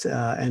guest.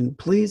 And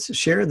please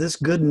share this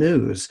good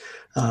news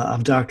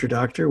of Dr.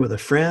 Doctor with a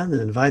friend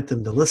and invite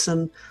them to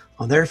listen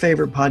on their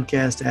favorite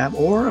podcast app,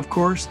 or of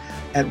course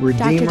at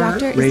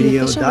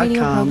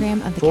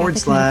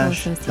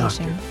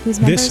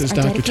redeemerradio.com/doctor. This is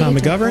Dr. Tom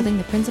McGovern.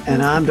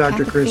 And I'm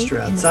Dr. Chris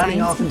Stroud,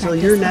 signing off until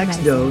your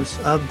next dose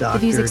of Dr. The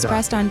views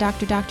expressed on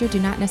Dr. Doctor do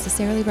not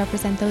necessarily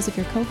represent those of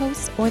your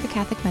co-hosts or the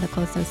Catholic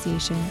Medical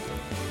Association.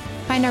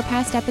 Find our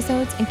past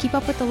episodes and keep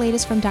up with the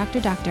latest from Dr.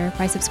 Doctor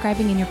by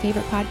subscribing in your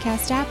favorite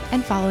podcast app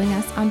and following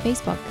us on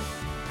Facebook.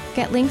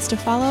 Get links to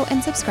follow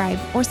and subscribe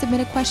or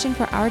submit a question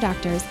for our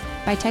doctors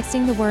by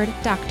texting the word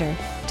doctor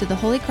to the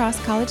Holy Cross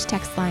College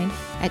text line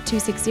at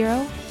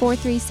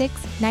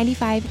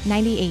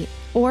 260-436-9598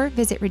 or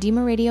visit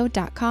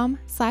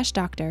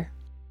redeemerradio.com/doctor.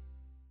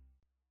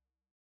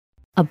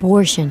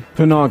 Abortion,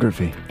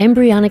 pornography,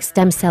 embryonic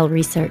stem cell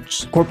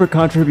research, corporate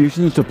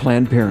contributions to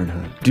Planned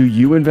Parenthood. Do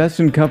you invest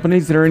in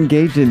companies that are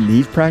engaged in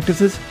these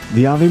practices?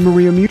 The Ave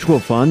Maria Mutual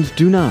Funds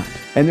do not,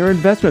 and their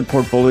investment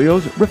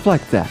portfolios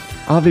reflect that.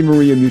 Ave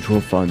Maria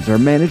Mutual Funds are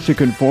managed to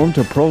conform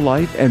to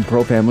pro-life and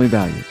pro-family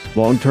values.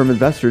 Long-term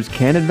investors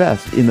can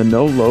invest in the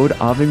no-load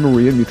Ave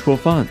Maria Mutual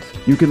Funds.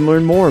 You can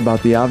learn more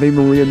about the Ave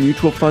Maria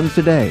Mutual Funds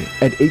today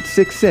at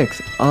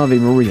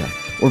 866-AVE-MARIA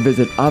or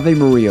visit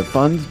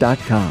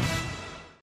AveMariaFunds.com.